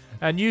do it.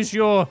 And use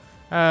your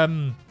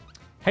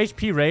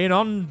HP rain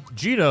on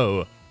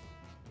Geno.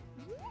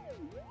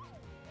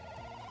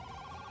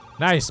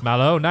 Nice,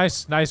 Mallow.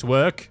 Nice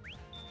work.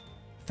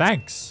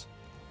 Thanks.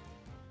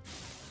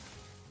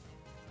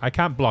 I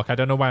can't block. I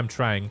don't know why I'm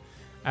trying.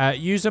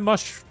 Use a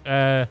mush.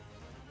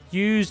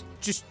 Use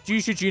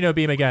your Geno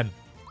beam again.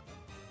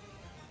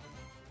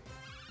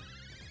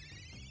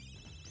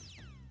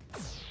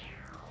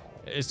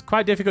 It's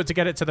quite difficult to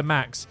get it to the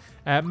max.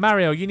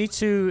 Mario, you need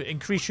to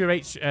increase your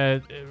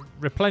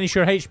replenish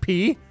your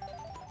HP.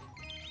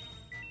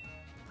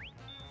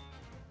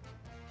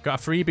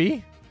 Got a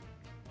freebie.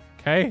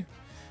 Okay.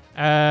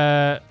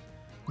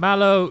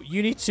 Mallow,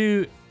 you need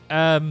to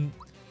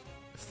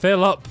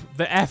fill up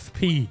the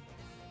FP.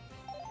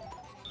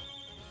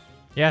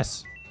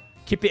 Yes.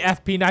 Keep the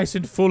FP nice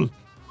and full.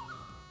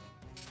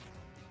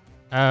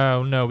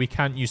 Oh no, we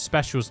can't use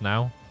specials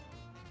now.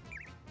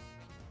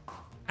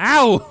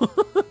 Ow!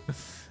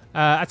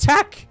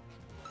 Attack!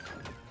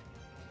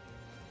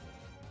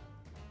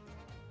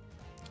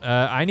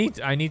 I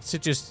need to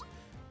just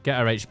get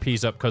our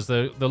HPs up because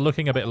they're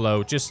looking a bit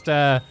low. Just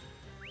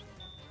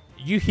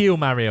you heal,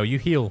 Mario. You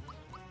heal.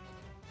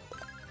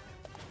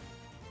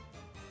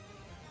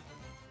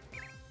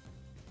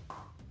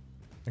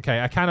 Okay,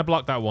 I kind of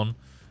blocked that one.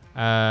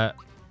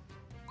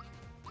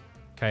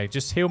 Okay,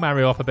 just heal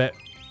Mario up a bit.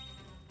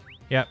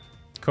 Yep,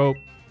 cool.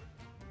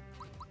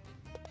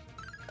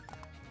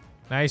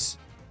 Nice.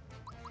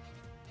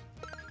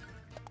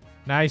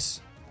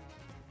 Nice.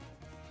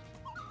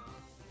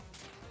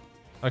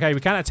 Okay,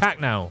 we can't attack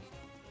now.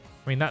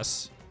 I mean,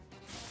 that's...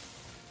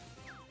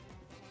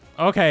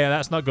 Okay,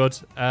 that's not good.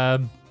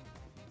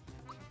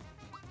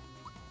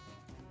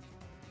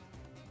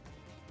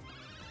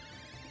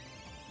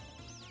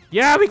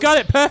 Yeah, we got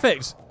it.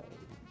 Perfect.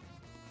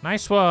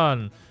 Nice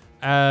one.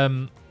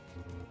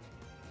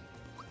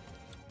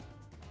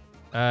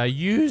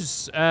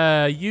 Use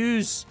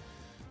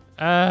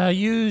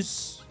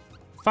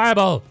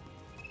Fireball.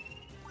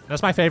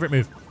 That's my favorite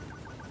move.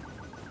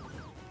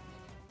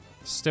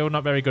 Still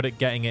not very good at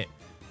getting it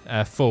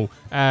full.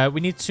 We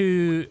need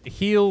to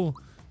heal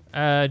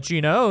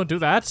Geno. Do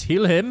that.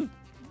 Heal him.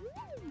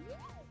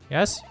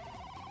 Yes.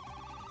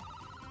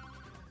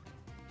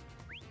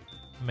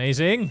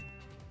 Amazing.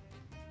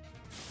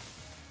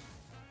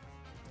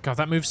 God,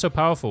 that move's so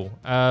powerful.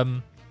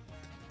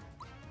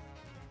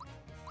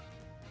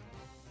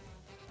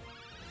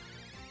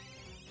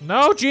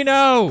 No,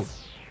 Geno!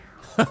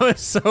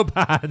 It's so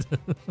bad.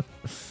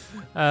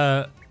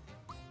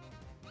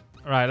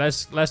 Right,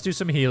 let's do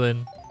some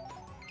healing.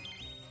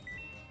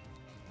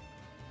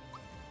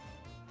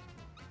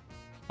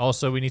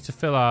 Also, we need to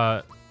fill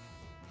our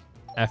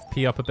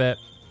FP up a bit.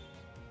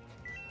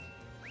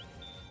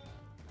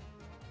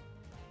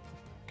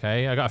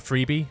 Okay, I got a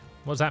freebie.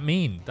 What does that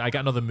mean? Did I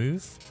get another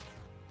move?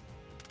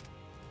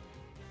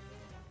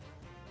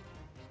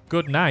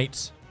 Good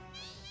night.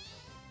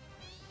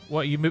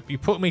 What, you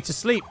put me to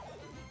sleep?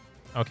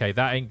 Okay,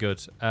 that ain't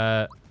good.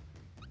 I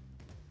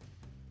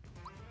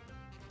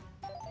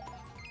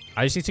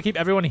just need to keep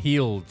everyone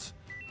healed.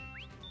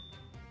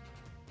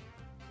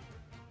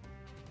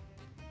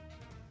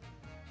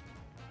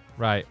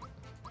 Right.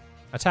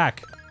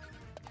 Attack.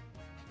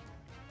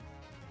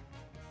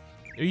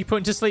 Are you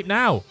putting to sleep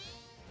now?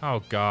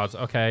 Oh, God.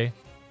 Okay.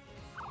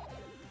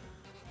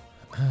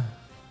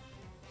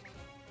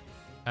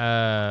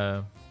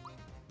 I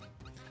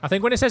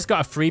think when it says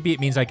got a freebie, it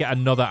means I get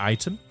another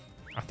item.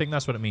 I think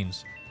that's what it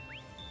means.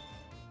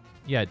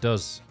 Yeah, it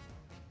does.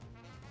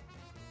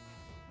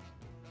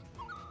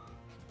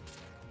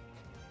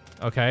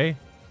 Okay.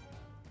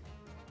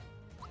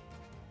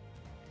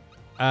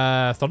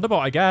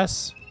 Thunderbolt, I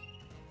guess.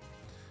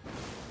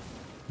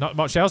 Not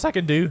much else I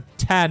can do.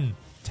 10.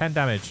 10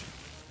 damage.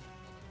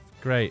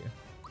 Great.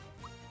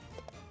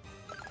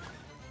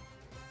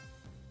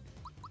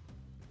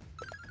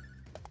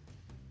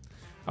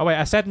 Oh, wait.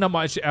 I said not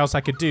much else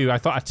I could do. I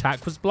thought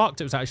attack was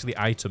blocked. It was actually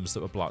items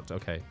that were blocked.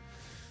 Okay.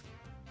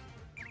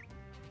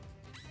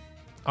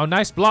 Oh,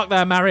 nice block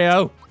there,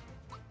 Mario.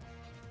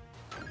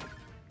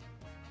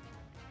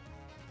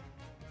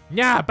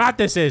 Yeah, bad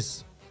this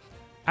is.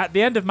 At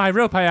the end of my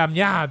rope I am.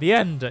 Yeah, the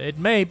end. It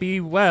may be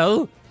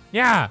well.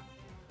 Yeah.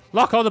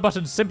 Lock all the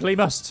buttons. Simply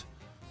must.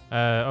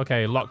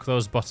 Okay, lock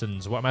those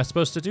buttons. What am I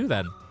supposed to do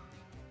then?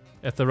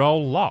 If they're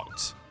all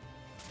locked.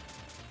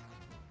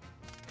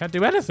 Can't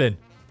do anything.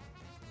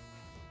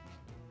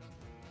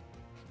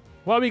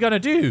 What are we going to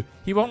do?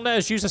 He won't let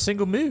us use a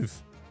single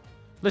move.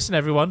 Listen,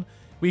 everyone.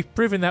 We've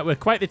proven that we're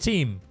quite the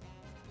team.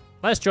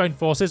 Let's join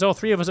forces, all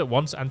three of us at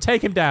once, and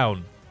take him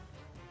down.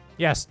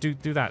 Yes, do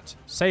that.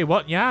 Say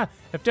what, yeah?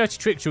 If Dirty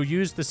Tricks, you'll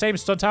use the same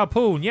stunt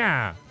harpoon,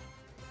 yeah.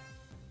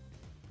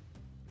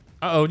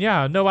 Uh-oh,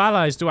 yeah. No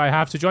allies do I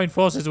have to join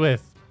forces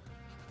with.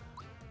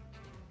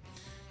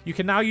 You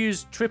can now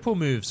use triple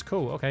moves.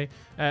 Cool, okay.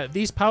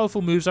 These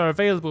powerful moves are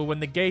available when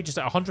the gauge is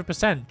at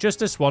 100%. Just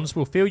this once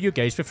will fill your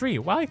gauge for free.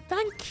 Why,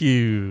 thank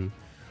you.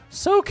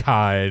 So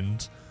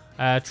kind.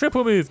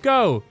 Triple move,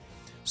 go.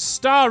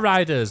 Star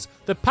Riders.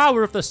 The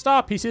power of the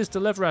star pieces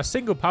deliver a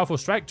single powerful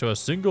strike to a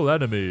single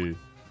enemy.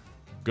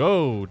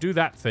 Go, do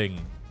that thing.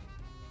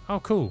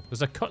 Oh, cool.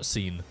 There's a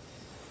cutscene.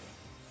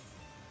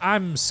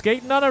 I'm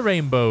skating on a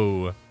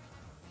rainbow.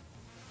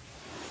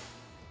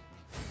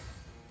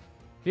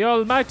 The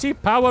almighty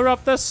power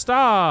of the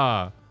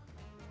star.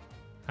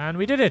 And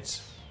we did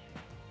it.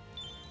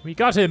 We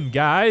got him,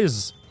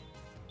 guys.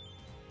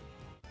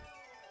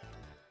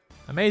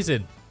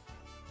 Amazing.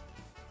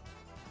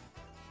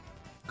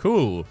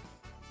 Cool.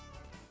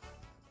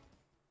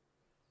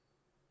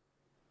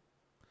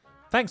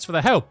 Thanks for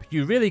the help.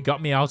 You really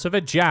got me out of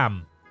a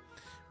jam.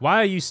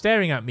 Why are you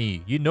staring at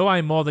me? You know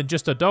I'm more than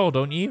just a doll,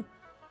 don't you?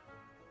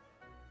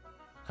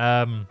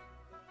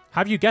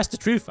 Have you guessed the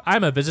truth?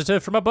 I'm a visitor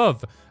from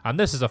above, and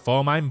this is a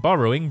form I'm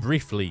borrowing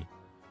briefly.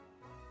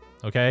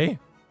 Okay.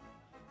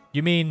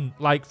 You mean,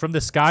 like, from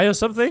the sky or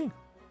something?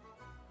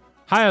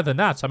 Higher than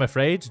that, I'm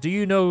afraid. Do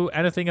you know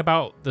anything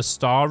about the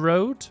Star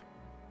Road?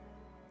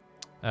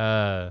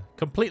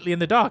 Completely in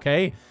the dark,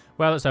 eh?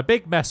 Well, it's a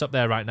big mess up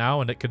there right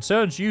now, and it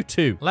concerns you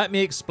too. Let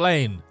me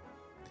explain.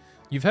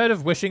 You've heard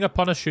of wishing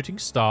upon a shooting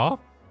star?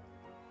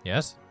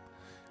 Yes.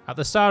 At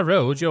the Star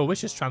Road, your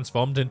wish is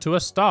transformed into a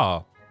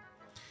star.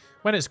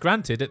 When it's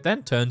granted, it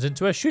then turns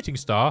into a shooting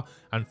star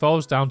and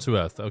falls down to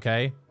Earth,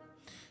 okay?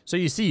 So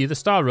you see, the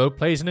Star Road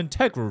plays an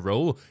integral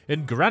role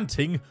in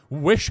granting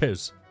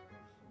wishes.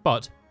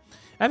 But,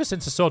 ever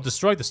since the sword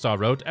destroyed the Star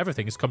Road,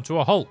 everything has come to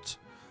a halt.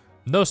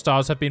 No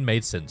stars have been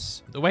made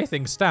since. The way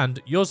things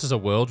stand, yours is a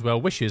world where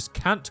wishes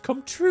can't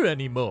come true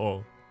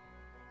anymore.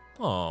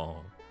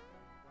 Oh.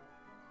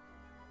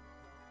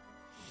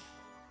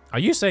 Are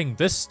you saying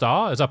this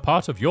star is a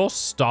part of your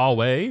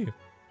starway?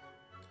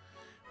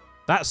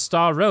 That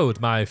star road,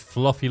 my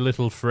fluffy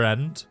little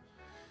friend.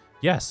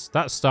 Yes,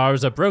 that star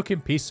is a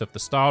broken piece of the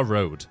star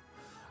road.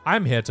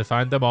 I'm here to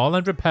find them all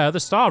and repair the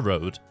star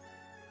road.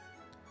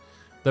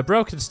 The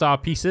broken star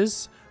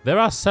pieces, there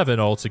are 7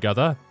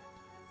 altogether.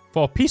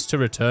 For peace to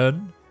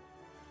return,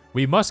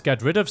 we must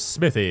get rid of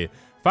Smithy,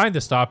 find the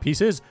star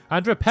pieces,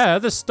 and repair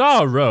the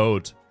star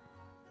road.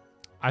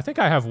 I think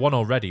I have one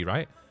already,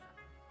 right?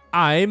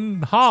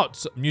 I'm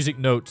heart, music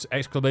note,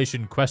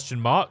 exclamation,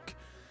 question mark.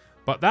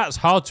 But that's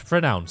hard to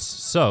pronounce,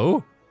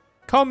 so...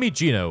 Call me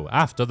Geno,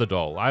 after the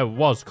doll. I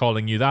was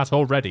calling you that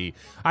already.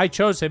 I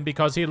chose him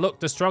because he looked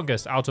the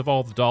strongest out of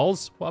all the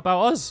dolls. What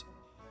about us?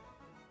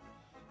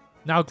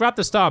 Now grab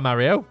the star,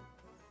 Mario.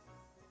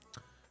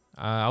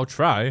 I'll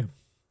try.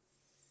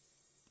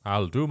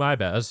 I'll do my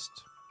best.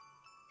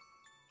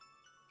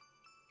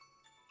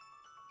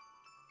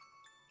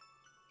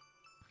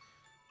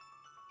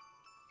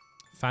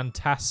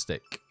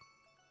 Fantastic.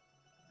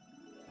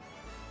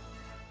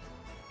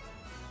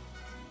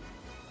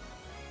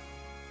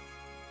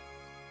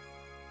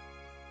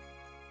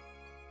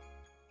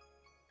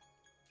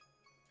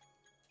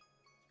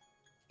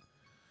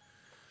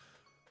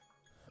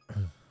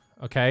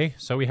 Okay,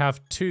 so we have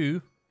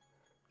 2.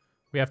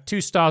 We have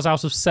 2 stars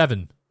out of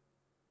 7.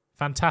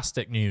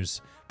 Fantastic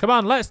news. Come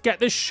on, let's get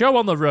this show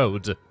on the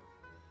road.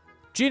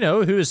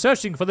 Geno, who is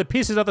searching for the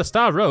pieces of the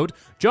star road,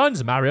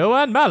 joins Mario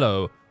and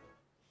Mallow.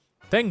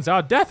 Things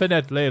are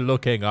definitely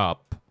looking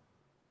up.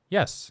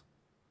 Yes.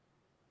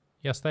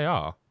 Yes, they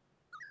are.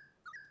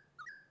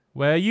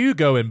 Where you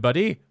going,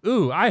 buddy?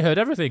 Ooh, I heard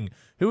everything.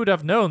 Who would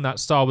have known that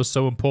star was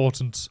so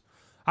important?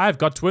 I've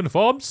got to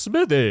inform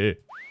Smithy.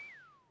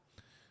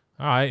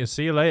 Alright,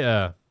 see you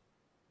later.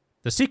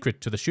 The secret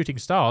to the shooting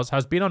stars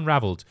has been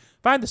unraveled.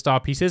 Find the star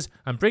pieces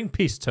and bring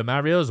peace to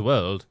Mario's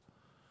world.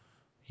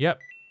 Yep.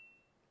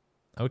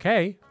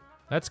 Okay.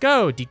 Let's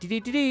go.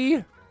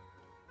 Dee-dee-dee-dee-dee.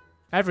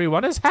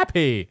 Everyone is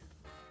happy.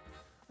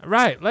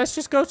 Right, let's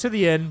just go to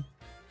the inn.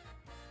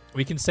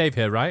 We can save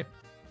here, right?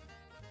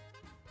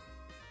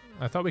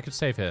 I thought we could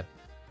save here.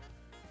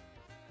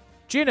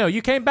 Geno,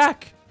 you came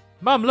back.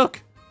 Mum,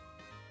 look.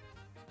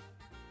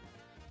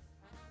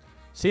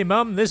 See,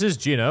 Mum, this is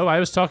Geno I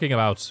was talking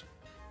about.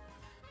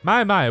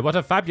 My, what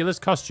a fabulous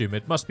costume.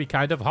 It must be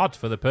kind of hot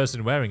for the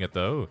person wearing it,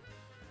 though.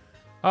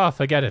 Oh,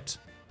 forget it.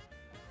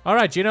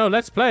 Alright, Geno,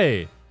 let's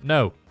play.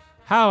 No.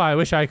 How I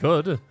wish I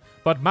could.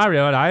 But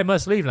Mario and I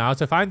must leave now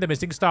to find the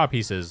missing star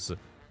pieces.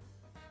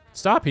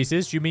 Star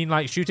pieces? You mean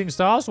like shooting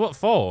stars? What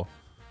for?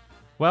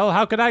 Well,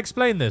 how can I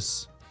explain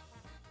this?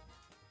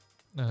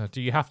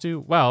 Do you have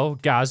to? Well,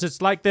 Gaz,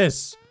 it's like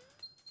this.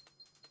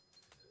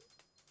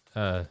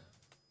 Yep.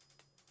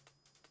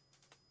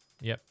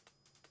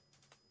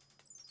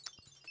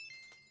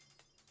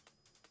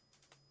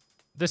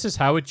 This is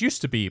how it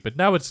used to be, but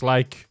now it's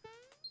like...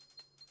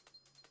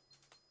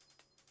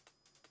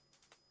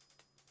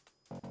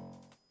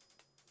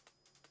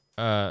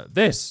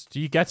 this. Do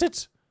you get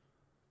it?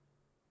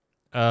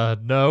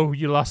 No,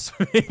 you lost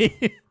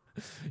me.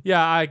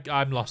 Yeah,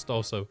 I'm lost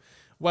also.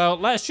 Well,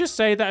 let's just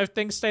say that if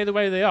things stay the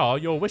way they are,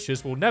 your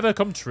wishes will never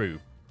come true.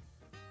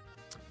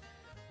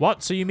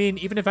 What? So you mean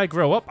even if I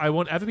grow up, I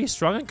won't ever be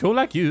strong and cool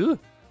like you?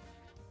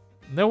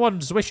 No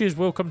one's wishes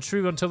will come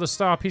true until the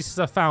star pieces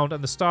are found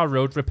and the star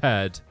road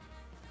repaired.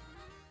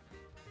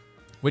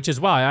 Which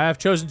is why I have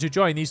chosen to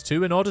join these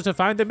two in order to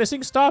find the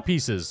missing star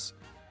pieces.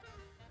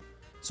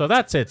 So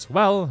that's it.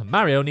 Well,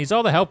 Mario needs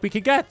all the help we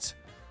can get.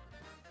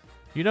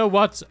 You know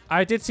what?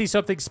 I did see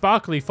something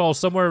sparkly fall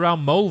somewhere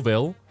around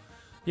Moleville.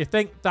 You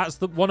think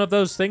that's one of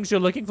those things you're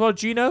looking for,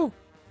 Geno?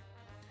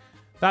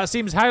 That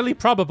seems highly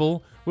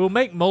probable. We'll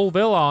make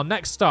Moleville our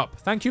next stop.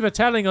 Thank you for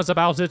telling us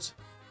about it.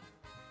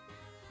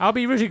 I'll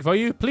be rooting for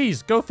you.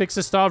 Please, go fix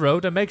the Star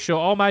Road and make sure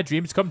all my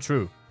dreams come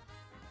true.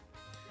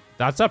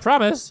 That's a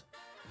promise.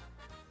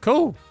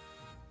 Cool.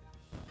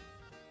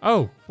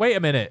 Oh, wait a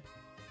minute.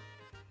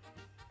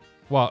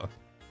 What?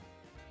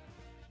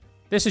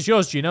 This is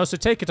yours, Geno, so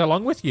take it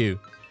along with you.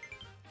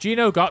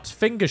 Geno got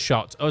finger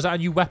shot. Oh, is that a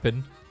new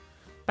weapon?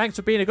 Thanks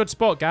for being a good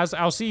sport, Gaz.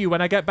 I'll see you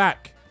when I get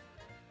back.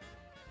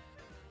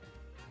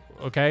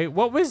 Okay,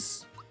 what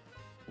was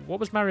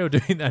Mario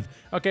doing then?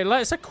 Okay,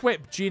 let's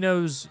equip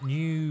Geno's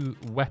new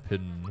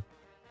weapon.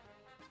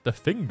 The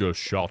finger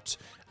shot.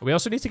 We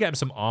also need to get him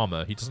some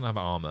armor. He doesn't have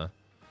armor.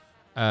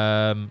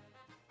 Yeah,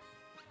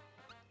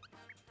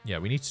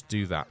 we need to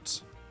do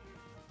that.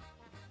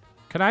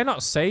 Can I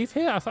not save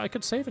here? I thought I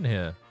could save in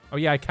here. Oh,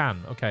 yeah, I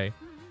can. Okay.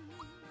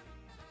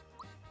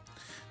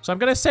 So I'm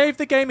going to save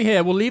the game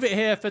here. We'll leave it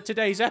here for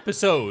today's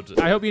episode.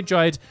 I hope you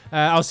enjoyed.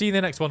 I'll see you in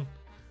the next one.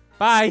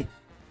 Bye.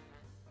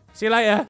 See you later.